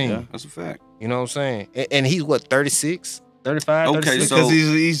 50-win team. Yeah. That's a fact. You know what I'm saying? And he's what, 36, 35, Okay, 36? so- because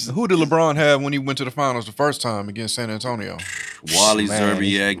he's Who did LeBron have when he went to the finals the first time against San Antonio? Wally Man.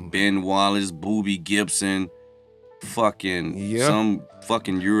 Zerbiak, Ben Wallace, Booby Gibson, fucking Yeah. some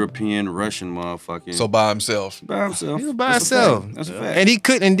fucking European Russian motherfucking. So by himself. by himself. He was by That's a himself. fact. That's a fact. And he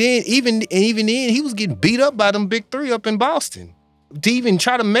couldn't. And then even then, he was getting beat up by them big three up in Boston to even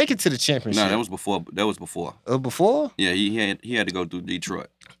try to make it to the championship. No, that was before. That was before. Before. Yeah, he had to go through Detroit.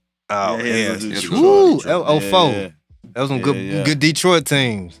 Oh Yeah, yeah. he was Detroit. Woo! Detroit. 04. Yeah. That was some Yeah. good Detroit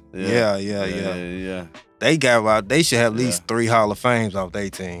teams. Yeah. Yeah. They got out. They should have at least 3 Hall of Fames off their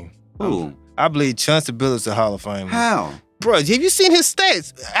team. Who? I believe Chauncey Billups a Hall of Famer. How? Bro, have you seen his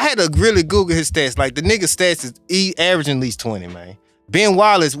stats? I had to really Google his stats. Like the nigga stats is he averaging at least 20, man. Ben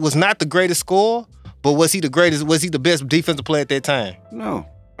Wallace was not the greatest scorer, but was he the greatest? Was he the best defensive player at that time? No,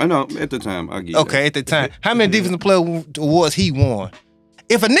 I know. At the time, I get. Okay, at the time. How many defensive player awards he won?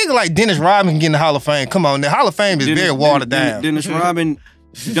 If a nigga like Dennis Rodman get in the Hall of Fame, come on, the Hall of Fame is very watered down. Dennis Rodman.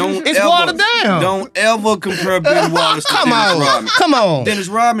 Don't It's ever, watered down. Don't ever compare Ben Wallace to Come Dennis on, Rodman. come on. Dennis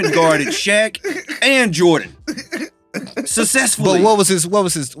Rodman guarded Shaq and Jordan successfully. But what was his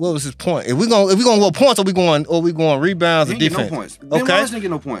point? If we going what points or we going rebounds He or didn't get defense? no points. Ben Okay. Wallace didn't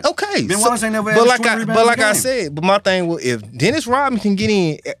get no points. Okay. Ben so- Wallace ain't never but averaged like 20 rebounds but like a I game. said, but my thing was if Dennis Rodman can get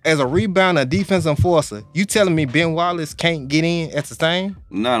in as a rebounder, a defense enforcer, you telling me Ben Wallace can't get in at the same?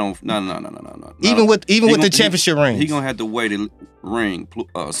 No. Even with He the gon- championship rings. He gonna have to wait a ring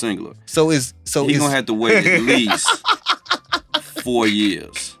singular. so He it's gonna have to wait at least 4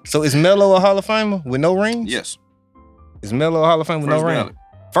 years. so is Melo a Hall of Famer with no rings? Yes. Is Melo a Hall of Famer with no First ring? ballot.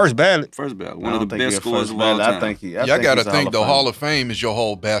 First ballot. First ballot. I One of don't the think best he a scorers first of all ballot. time. I think he. Y'all got to he's a think the Famer. Hall of Fame is your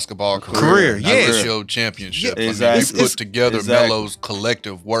whole basketball Career, career. yes. Not just your championship. Yeah, I exactly. mean, you put together Exactly. Melo's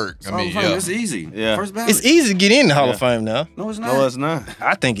collective work. I mean, yeah. It's easy. Yeah. First ballot. It's easy to get in the Hall of Yeah. Fame now. No, it's not. No, it's not.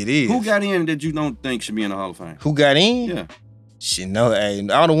 I think it is. Who got in that you don't think should be in the Hall of Fame? Who got in? Yeah. Shit, no, hey,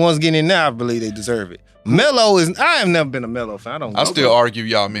 all the ones getting in now, I believe they deserve it. Melo is. I have never been a Melo fan. I don't. I still argue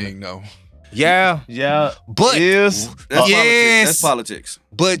Yao Ming, though. Yeah, Yeah, but is. That's Yes. politics. That's politics.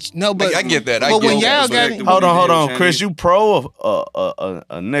 but no, but I get that. I But get when that. y'all got Respect Hold the on, Chinese. Chris. You pro or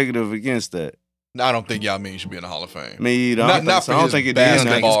a negative against that? I don't think Yao Ming should be in the Hall of Fame. Me either. Not for I don't his think it did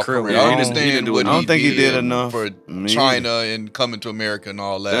basketball his career. career. I I don't- understand he didn't do what it. he I don't think he did did enough. for Me China and coming to America and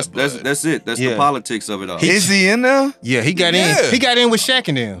all that. That's but it. That's Yeah. the politics of it all. Is he in there? yeah, he got Yeah. in. He got in with Shaq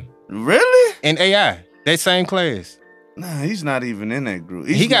and them Really? and AI. That same class. Nah, he's not even in that group.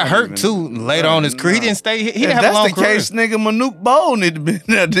 He got hurt too later on his career. He didn't stay. He If didn't have a that's long the career. case, nigga, Manute Bol need to be in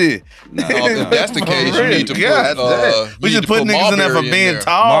that there. Nah, If that's the case, you need to God put. damn. We you just need to put niggas in there for Marbury being there.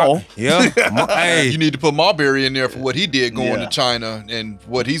 tall. Yeah. Hey, You need to put Marbury in there for what he did going Yeah. to China and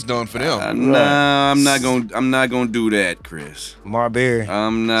what he's done for them. Nah, I'm not gonna do that, Chris. Marbury.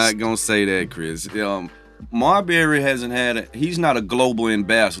 I'm not gonna say that, Chris. Marbury hasn't had. He's not a global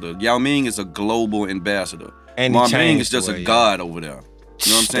ambassador. Yao Ming is a global ambassador. And he Marbury changed is just the a way, god over there. You know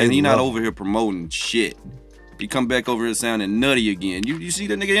what I'm saying? They He not love over here promoting shit. He come back over here sounding nutty again. You see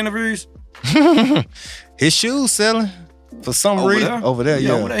that nigga interviews? His shoes selling for some Over reason. there? Over there,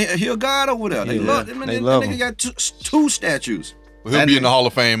 yeah. Over there. He a god over there. They Yeah, love him. they That love nigga him. got two statues. Well, he'll be in the Hall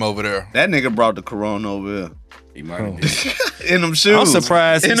of Fame over there. That nigga brought the corona over here. He might have Oh. did. In them shoes. I'm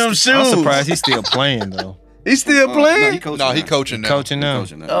surprised. In them I'm shoes. surprised he's still playing though. He still No, playing? he coaching. No, he now. coaching now. Coaching He now.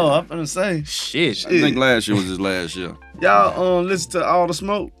 coaching now. Oh, I'm finna say. Shit, I think last year was his last year. Y'all listen to All the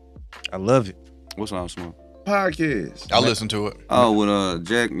Smoke I love it. What's all smoke? podcast. I listen to it. Oh, with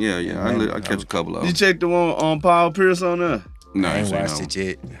Jack. Yeah. I catch a couple of You them. checked the one on Paul Pierce on there? No, I ain't seen watched that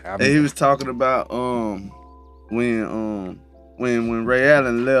it yet. And he was talking about when Ray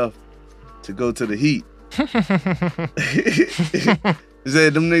Allen left to go to the Heat. He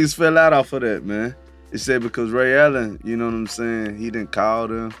said them niggas fell out off of that, man. He said because Ray Allen, you know what I'm saying, he didn't call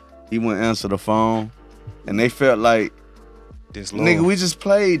them. He wouldn't answer the phone. And they felt like, This nigga, we just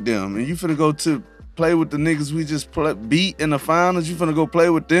played them. And you finna go to play with the niggas we just beat in the finals. You finna go play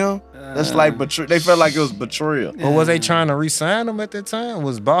with them? That's like betrayal. They felt like it was betrayal. Or was they trying to re-sign him at that time?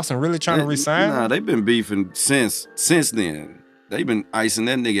 Was Boston really trying to re-sign Nah, him? they've been beefing since then. They've been icing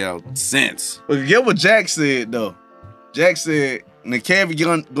that nigga out since. But get what Jack said though. Jack said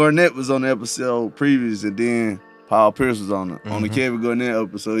Kevin Garnett was on the episode previous, and then Paul Pierce was on the Kevin Garnett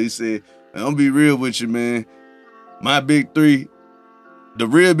episode. He said, "I'm gonna be real with you, man. My big three, the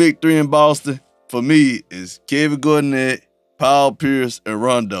real big three in Boston for me is Kevin Garnett, Paul Pierce, and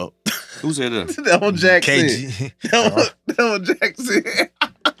Rondo." Who said that? That what Jack said. KG. That what Jack said.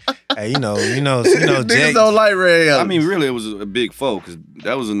 Hey, you know, Niggas Jack. don't like Ray Allen. I mean, really, it was a big foe because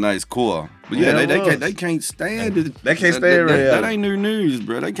that was a nice core. But yeah, Yeah, it was. they can't stand it. They can't stand Ray that Allen. ain't new news,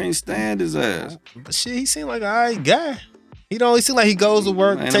 bro. They can't stand his ass. But shit, he seemed like an alright guy. He don't. He seem like he goes to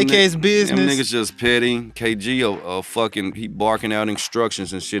work, Man, take them care of his Them business. niggas just petty. KG fucking he barking out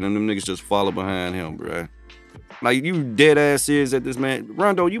instructions and shit, and them niggas just follow behind him, bro. Like you dead ass serious at this man.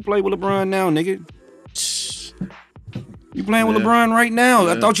 Rondo, you play with LeBron now, nigga. You playing with Yeah. LeBron right now.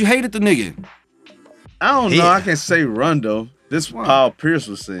 I Yeah. thought you hated the nigga. I don't know. Yeah. I can say Rondo. This what Paul Pierce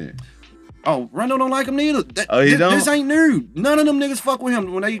was saying. Oh, Rondo don't like him neither. Oh, he don't? This ain't new. None of them niggas fuck with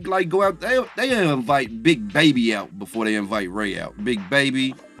him. When they like go out, they invite Big Baby out before they invite Ray out. Big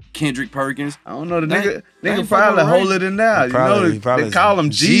Baby, Kendrick Perkins. I don't know. The They- nigga they probably ain't fucking hold right. it in now. Probably- you probably know, they call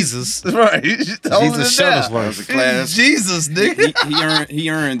him Jesus. Right. Jesus Jesus Shuttlesworth. That's a class. Jesus, nigga. He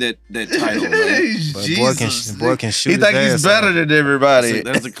earned that title, man. He's But Jesus. boy can shoot He his think he's ass better off. than everybody.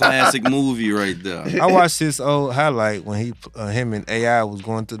 That's a classic movie right there. I watched this old highlight when him and AI was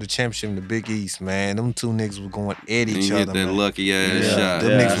going through the championship in the Big East, man. Them two niggas was going at He each hit other, that man. lucky ass Yeah. shot.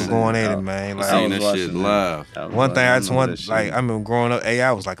 Them Yeah, niggas I was seen going it. at it, man. I Like, seen was that shit watching live. one thing I just remember want, that like, shit. I remember growing up,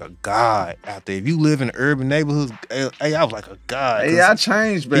 AI was like a god out there. If you live in urban neighborhoods, AI was like a god. 'cause Hey, I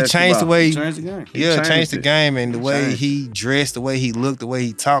changed he basketball. changed the way, He changed the game. yeah, changed changed the it. game, and the He way changed he dressed, the way he looked, the way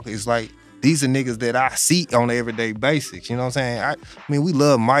he talked. It's like these are niggas that I see on an everyday basis. You know what I'm saying? I mean, we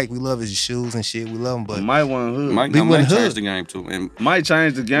love Mike, we love his shoes and shit, we love him, but Mike wasn't hood. Mike, We Mike wasn't changed hood. the game too. And Mike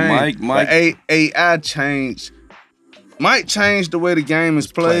changed the game. Mike- But AI changed. Mike changed the way the game is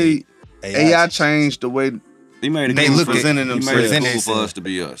played. AI changed the way. he made it They cool look for at- presenting he made themselves. it cool Presented for us to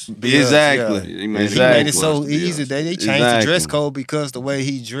be us. Exactly. He made it He made it cool for so us to be easy us. that they changed the dress Exactly. code because the way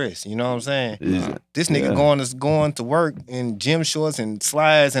he dressed. You know what I'm saying? Exactly. This nigga Yeah. going to work in gym shorts and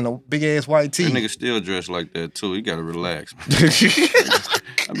slides and a big ass white tee. That nigga still dressed like that too. He gotta relax.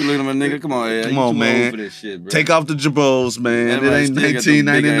 I be looking at my nigga. Come on, yeah, Come you on, too man. old for this shit, bro. Take off the jabos, man. That It man ain't still got them big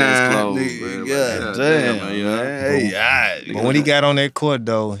 1999. ass clothes, nigga. man. God God damn, damn, man. man. Hey, aight. But when he got on that court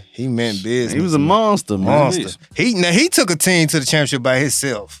though, he meant business. He was a monster, man. monster. He took a team to the championship by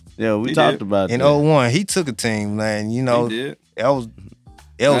himself. Yeah, we He talked did. about In that. 01. He took a team, man. You know, He did. that was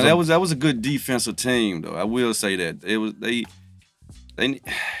Now, a- that was a good defensive team though. I will say that it was they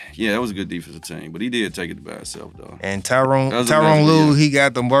yeah, that was a good defensive team. But he did take it by himself though. and That was a Tyrone mess, Lue, yeah. he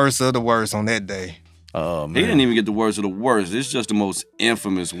got the worst of the worst on that day. Oh, man. He didn't even get the worst of the worst. It's just the most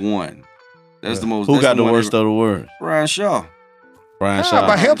infamous one. That's the most. Who that's got the one worst of the worst? Brian Shaw. Brian Ah, Shaw.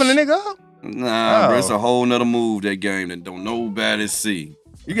 by helping the nigga up. Nah, bro, it's Oh. a whole nother move that game that don't nobody see.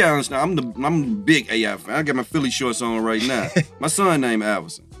 You gotta understand, I'm a big AI fan. I got my Philly shorts on right now. My son named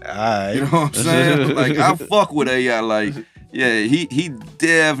Iverson. All right. You know what I'm saying? Like, I fuck with AI. Like, yeah, he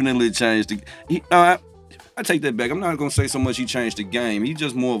definitely changed I take that back. I'm not gonna say so much he changed the game. He's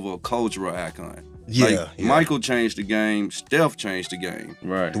just more of a cultural icon. Yeah, Like, Michael changed the game. Steph changed the game.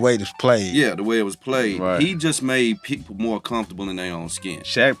 Right. The way it was played. Yeah, the way it was played. Right. He just made people more comfortable in their own skin.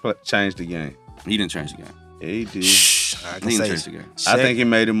 Shaq changed the game. He didn't change the game. Yeah, he did. I He can didn't say change the game. I think he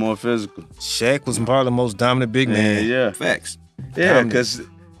made it more physical. Shaq was probably the most dominant big man. Yeah. Facts. Yeah, because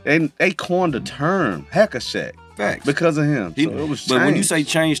they coined the term Hacker Shack Facts. because of him. He- So it was but when you changed. say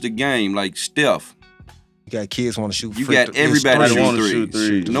change the game, like Steph, You got kids want to shoot. you free got throws. everybody Everybody shoot wanna threes. shoot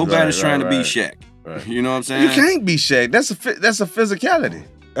threes. Nobody's Right, trying to be right. Shaq. Right. You know what I'm saying? You can't be Shaq. That's a physicality.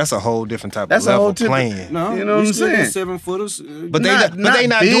 That's a whole different type That's of a level whole different- playing. No, You know we what I'm still got saying? 7-footers. But Not they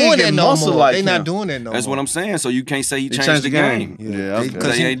not big doing that and no muscle more. like They not him. doing that no That's more. what I'm saying. So you can't say he He changed the game. Yeah, Yeah, okay.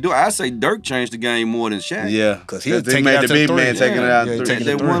 because They ain't do. I say Dirk changed the game more than Shaq. Yeah, Because he'll they take it made out the to the big three. man taking it out. Yeah, three. taking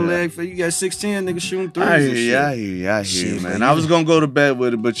That the one three. leg for you got 16 niggas shooting threes. I and hear you, shit. I hear you, I hear you, Shit, man. man, I was gonna go to bed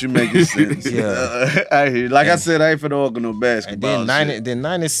with it, but you make it sense. Yeah. I hear you. Like I said, I ain't for the organ no And basketball. then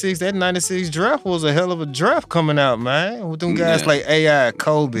 96, that 96 draft was a hell of a draft coming out, man. With them guys Yeah. like AI,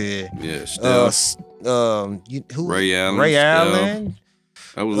 Kobe, Yeah, Steph. who? Ray Allen, Ray Steph. Allen.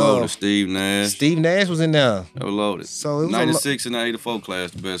 That was loaded. Steve Nash. Steve Nash was in there. That was loaded. So it was 96 and 84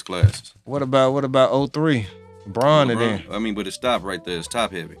 class, the best classes. What about 03? Braun and then. I mean, but it stopped right there. It's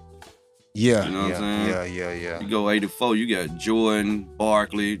top heavy. Yeah. You know what I'm saying? Yeah. You go 84, you got Jordan,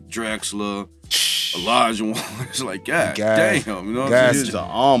 Barkley, Drexler, Elijah Warren. It's like, God Guys- damn. You know what guys- I'm He was saying?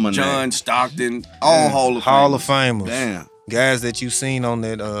 an almanac. John Stockton, all Hall of Fame. Hall of Famers. Damn. Guys that you seen on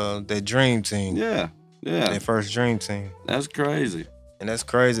that dream team. Yeah. That first dream team. That's crazy. And that's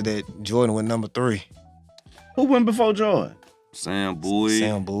crazy that Jordan went number 3. Who went before Jordan? Sam Bowie.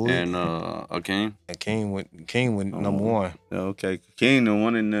 Sam Bowie. And Akeem. And King went number 1. Yeah, okay. King the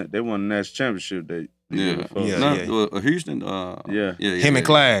one in they won the national championship. Yeah. Yeah, No, Houston. Yeah. Him and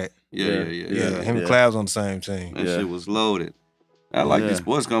Clyde. Yeah. Yeah, him and yeah. Clyde was on the same team. That Yeah. shit was loaded. I like Yeah. these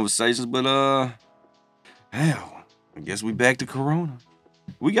sports conversations, but hell, I guess we back to Corona.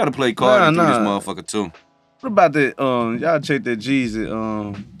 We gotta play Cardi through this motherfucker too. What about that? Y'all check that Jeezy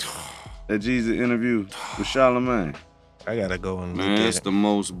interview with Charlamagne. I gotta go and look Man, at it's it. the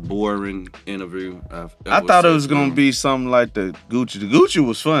most boring interview I've ever I thought it sat was gonna through. be something like the Gucci. The Gucci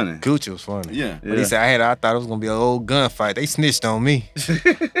was funny. Gucci was funny. Yeah, But he said I thought it was gonna be an old gunfight. They snitched on me.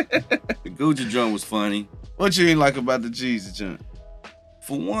 the Gucci joint was funny. What you ain't like about the Jeezy joint?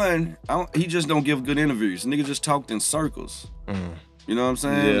 For one, he just don't give good interviews. Nigga just talked in circles. Mm. You know what I'm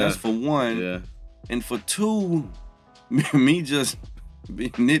saying? Yeah. That's for one. Yeah. And for two, me just be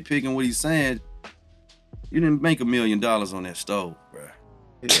nitpicking what he's saying. You didn't make $1 million on that stove, bro.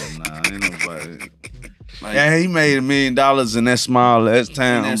 Yeah, nah, ain't nobody. Like, Yeah, he made $1 million in that small ass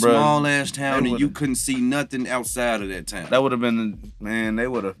town, in that bro. small ass town, They and you would've- couldn't see nothing outside of that town. That would have been, man. They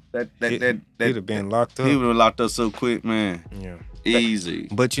would have He'd have been locked up. He would have locked us so quick, man. Yeah. Easy.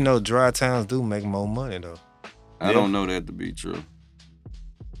 But you know, dry towns do make more money though. I don't know that to be true.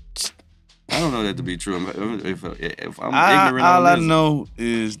 I don't know that to be true. If I'm ignorant All on I this, know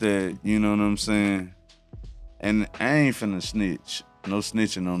is that, you know what I'm saying? And I ain't finna snitch. No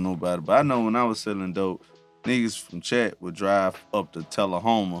snitching on nobody. But I know when I was selling dope, niggas from chat would drive up to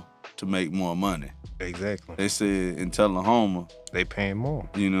Tullahoma to make more money. Exactly. They said in Tullahoma, They paying more.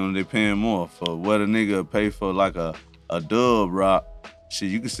 you know, they paying more for what a nigga pay for like a dub rock. Shit,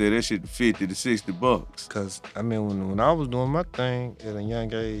 you could say that shit $50 to $60. Cause I mean, when I was doing my thing at a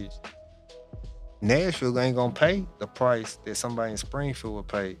young age, Nashville ain't gonna pay the price that somebody in Springfield would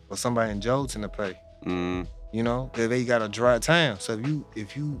pay or somebody in Jolton to pay. You know, they got a dry town. So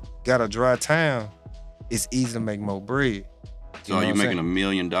if you got a dry town, it's easy to make more bread. so are you making $1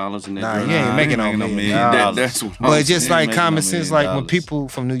 million in that? Nah, joint? you ain't making no making no $1 million million. dollars. That's what I'm But it's just saying, like making common no sense, $1 like million. when people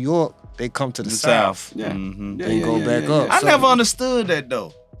from New York, they come to the The South. Yeah. Mhm. Yeah, They yeah, go yeah, back yeah, up. yeah. I So- never understood that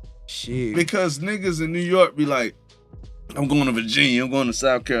though. Shit. Because niggas in New York be like, I'm going to Virginia, I'm going to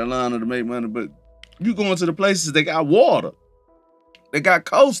South Carolina to make money, but you going to the places they got water. They got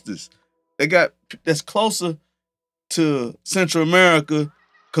coasters. They got that's closer to Central America,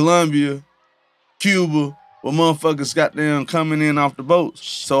 Colombia, Cuba, where motherfuckers got them coming in off the boats.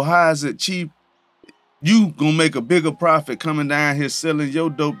 So how is it cheap? You gonna make a bigger profit coming down here selling your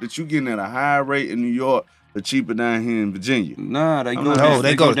dope that you getting at a higher rate in New York, but cheaper down here in Virginia. Nah, they I'm go not- down, No, they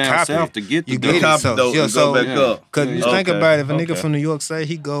they go go to down copy south it. to get the You dope. get it. Copy So- dope yeah, and so- go back yeah. up. Cause you think Okay, about it, if a nigga okay. from New York say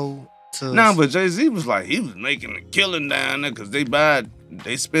he go to Nah, but Jay-Z was like, he was making a killing down there because they buy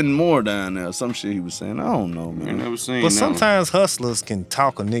they spend more down there. Some shit he was saying. I don't know, I man. never seen. But that. sometimes hustlers can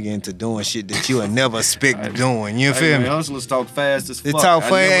talk a nigga into doing shit that you would never expect doing. You Hey, feel man, me? hustlers talk fast as They fuck. talk I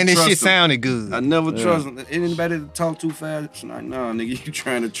fast never and this trust shit them. sounded good. I never trust anybody that talk too fast. It's like, nah, nigga, you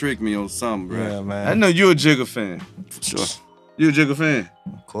trying to trick me on something, bro. Yeah, man. I know you a Jigga fan. For sure. You a Jigga fan?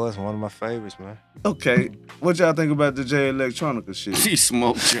 Of course, one of my favorites, man. Okay. What y'all think about the Jay Electronica shit? He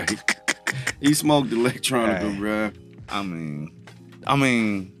smoked Jay. He smoked electronica, Hey. bro. I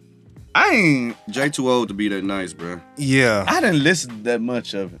mean, I ain't. Jay too old to be that nice, bro. Yeah, I didn't listen to that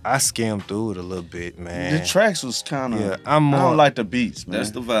much of it. I skimmed through it a little bit, man. The tracks was kind of. Yeah, I'm I more. don't like the beats, man.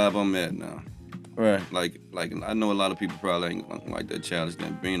 That's the vibe I'm at now. right. Like I know a lot of people probably ain't gonna like that Childish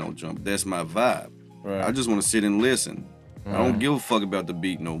Gambino jump. That's my vibe. Right. I just want to sit and listen. I don't give a fuck about the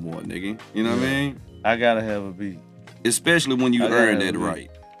beat no more, nigga. You know what I mean? I gotta have a beat. Especially when you I gotta earn have that a beat.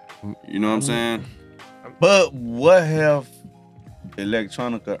 right. You know what I'm saying? But what have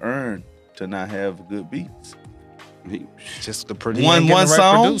Electronica earned to not have good beats? He- Just the pretty One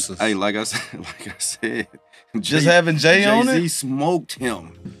song? producers. Hey, like I said, Just having Jay on Jay-Z it? smoked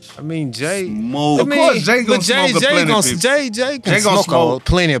him. I mean, Jay. Smoked. Of course, Jay gonna but Jay, smoke a Jay plenty of gonna, people. Jay can Jay gonna smoke on smoke.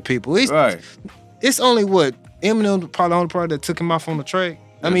 plenty of people. Right. It's only what Eminem probably the only part that took him off on the track.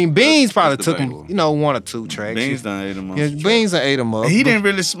 I mean, Beans probably that's took him, debatable. one or two tracks. Beans done ate him up. Yeah, Beans done ate him up. He but, didn't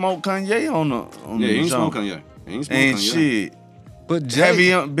really smoke Kanye on the Yeah, he the ain't jump. smoking yet. He ain't smoking Ain't yet. shit. But Have Jay,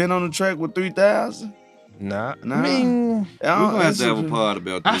 you been on the track with 3,000? nah. Nah. I mean, We're gonna have to have a pod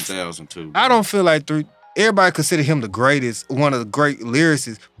about I- 3000 too. I don't feel like everybody consider him the greatest, one of the great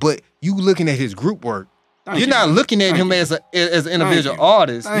lyricists, but you looking at his group work. Thank You're you, not bro. looking at Thank him you. as an individual you.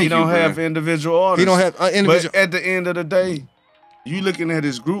 artist. Thank He you, don't bro. have individual artists. He don't have individual. But at the end of the day, you looking at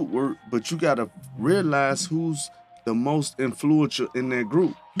his group work, but you gotta realize who's the most influential in that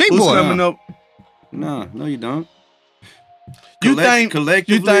group. Big Who's Boy. coming up? No, you don't. You think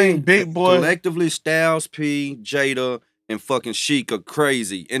collectively, Big Boy? collectively Styles P, Jada, and fucking Sheik are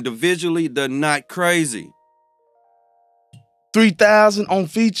crazy. Individually, they're not crazy. 3,000 on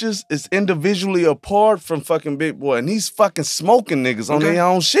features is individually apart from fucking Big Boy, and he's fucking smoking niggas on Okay. their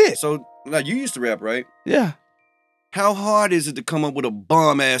own shit. So, like, you used to rap, right? Yeah. How hard is it to come up with a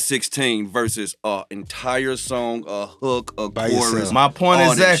bomb ass 16 versus a entire song, a hook, a By chorus? yourself. My point all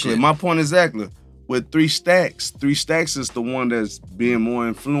that exactly. shit. My point exactly. With 3 Stacks is the one that's being more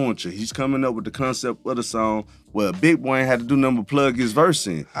influential. He's coming up with the concept of the song where Big Boy ain't had to do nothing but plug his verse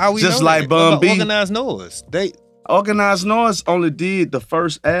in. How we Just know like that? Bun What about B. Organized Noise. Organized Noise only did the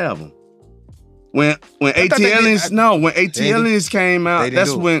first album. When thought they ATLiens did- when didn't ATLiens came they out, didn't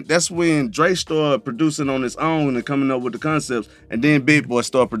do that's when Dre started producing on his own and coming up with the concepts, and then Big Boy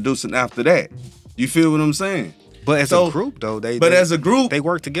started producing after that. You feel what I'm saying? But as So- a group, though, As a group, they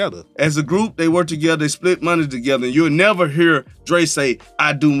work together. they work together, they split money together, and you'll never hear Dre say,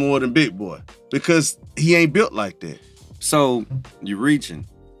 I do more than Big Boy. Because he ain't built like that. So, you reaching.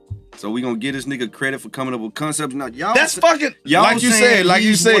 So, we gonna give this nigga credit for coming up with concepts. Now, y'all That's fucking y'all like you saying said,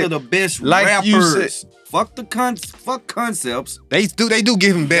 he's one of the best Like rappers. you said. Fuck concepts. They do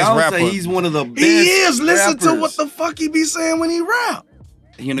give him best Y'all rapper. say he's one of the best He is. Listen to rappers. what the fuck he be saying when he rap.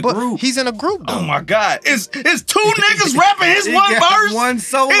 He in the but group. he's in a group though. Oh my God. It's 2 niggas rapping his He one got verse. one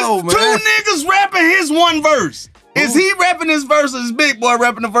solo, It's man. 2 niggas rapping his one verse. Is he rapping his verse or is Big Boy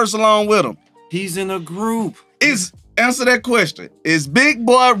rapping the verse along with him? He's in a group. Answer that question. Is Big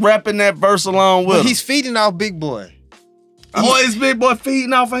Boy rapping that verse along with But him? he's feeding off Big Boy. Or is Big Boy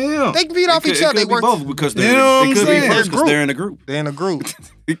feeding off of him? They can feed off It each could- other. They It could be work. both because You know what it I'm could saying? be first because Group. they're in a group. They're in a group.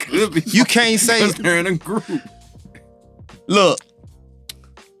 It could be. You can't say because they're in a group. Look.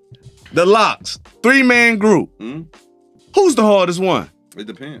 The Locks. 3-man group. Hmm? Who's the hardest one? It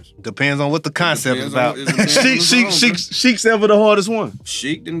depends. depends on what the concept is about. Sheik's ever the hardest one.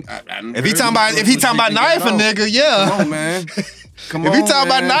 Sheik didn't. If he talking about knife a nigga, yeah. Come on, man. Come If on, he talking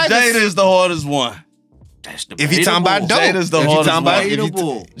about man. knife, Jada is the hardest one. That's if he talking about dope, Jada's the if he hardest talking about, one. if you-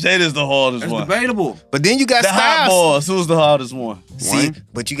 debatable. Jada's the hardest That's one. debatable. but then you got The Hot Styles. Boys. Who's the hardest one? See, Wayne?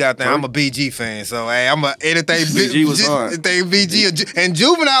 but you got that. I'm a BG fan, so hey, I'm a anything. BG was hard. Anything BG and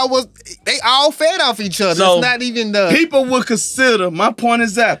Juvenile was. They all fed off each other. So, it's not even the. People would consider, my point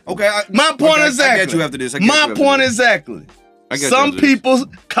exactly. Okay. My point okay, exactly. I got you after this. I got you My after point this. exactly. I got you Some after this. people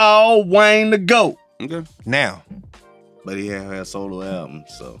call Wayne the GOAT, Okay. Now, but he had solo albums,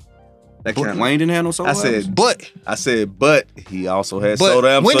 so that But kind Wayne didn't have no solo. I said, but he also had But solo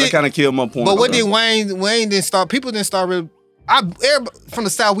albums, when so that did- kind of killed my point. but what did Wayne didn't start? People didn't start really. Everybody from the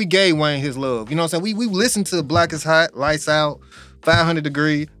South, we gave Wayne his love. You know what I'm saying? We listened to Black is Hot, Lights Out, 500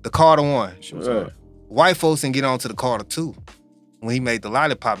 Degree, the Carter 1. Right. White folks didn't get on to the Carter 2 when he made the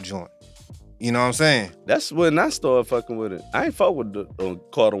Lollipop joint. You know what I'm saying? That's when I started fucking with it. I ain't fuck with the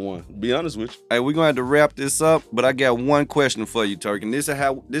Carter one. Be honest with you. Hey, we're gonna have to wrap this up, but I got one question for you, Turk, and this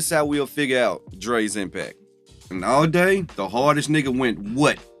is how we'll figure out Dre's impact. And all day, the hardest nigga went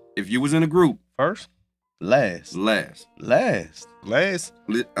what? If you was in a group, First, Last. last. last.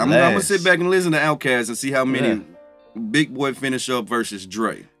 I'm gonna sit back and listen to Outkast and see how many Big Boy finish up versus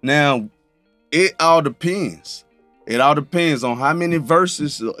Dre. Now, it all depends. It all depends on how many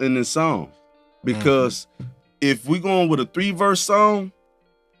verses in the song. Because if we going with a 3-verse song,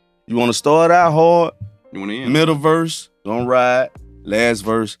 you want to start out hard, You wanna end? middle verse, gonna ride, last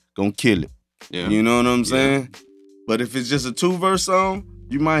verse, gonna kill it. Yeah. You know what I'm saying? But if it's just a 2-verse song,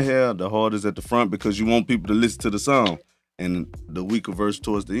 you might have the hardest at the front because you want people to listen to the song and the weaker verse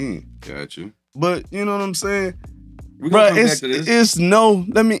towards the end. Got you. But you know what I'm saying? We're gonna Bruh, come back to this. it's no,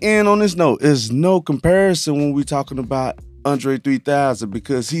 let me end on this note. It's no comparison when we talking about Andre 3000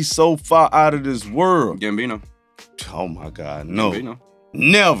 because he's so far out of this world. Gambino. Oh my God, no. Gambino.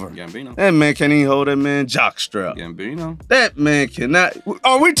 Never. Gambino. That man can't even hold that man jockstrap. Gambino. That man cannot.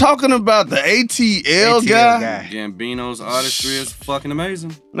 Are we talking about the ATL guy? Gambino's artistry is fucking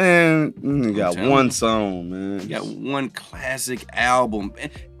amazing. Man, he got telling one you. song, man. He got one classic album,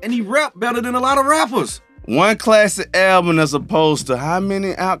 and he rap better than a lot of rappers. One classic album as opposed to how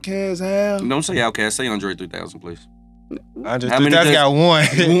many Outkast have? Don't say Outkast, say Andre 3000, please. Andre How many 3000 got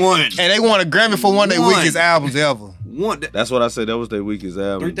one. One. And they won a Grammy for one of their One. weakest albums ever. One. That's what I said. That was their weakest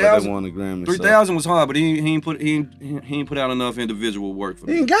album. But 3000 they won the Grammy. so. 3000 was hard, but he ain't put out enough individual work for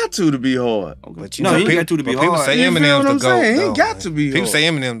He me. ain't got to be hard. Okay. But you No, know, he ain't people- got to be but people hard. say You feel Eminem's what I'm the GOAT. saying? He though, ain't got man. to be People hard. say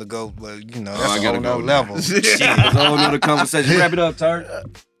Eminem the GOAT, but you know, that's I a gotta whole go nother now. level. Shit, it's a whole nother conversation. Wrap it up, Turk.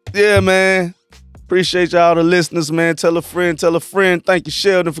 Yeah, man. Appreciate y'all the listeners, man. Tell a friend, tell a friend. Thank you,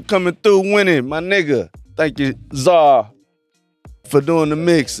 Sheldon, for coming through winning, my nigga. Thank you, Czar, for doing the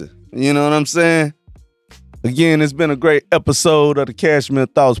mixing. You know what I'm saying? Again, it's been a great episode of the Cashmere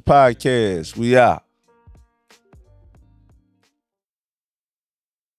Thoughts Podcast. We out.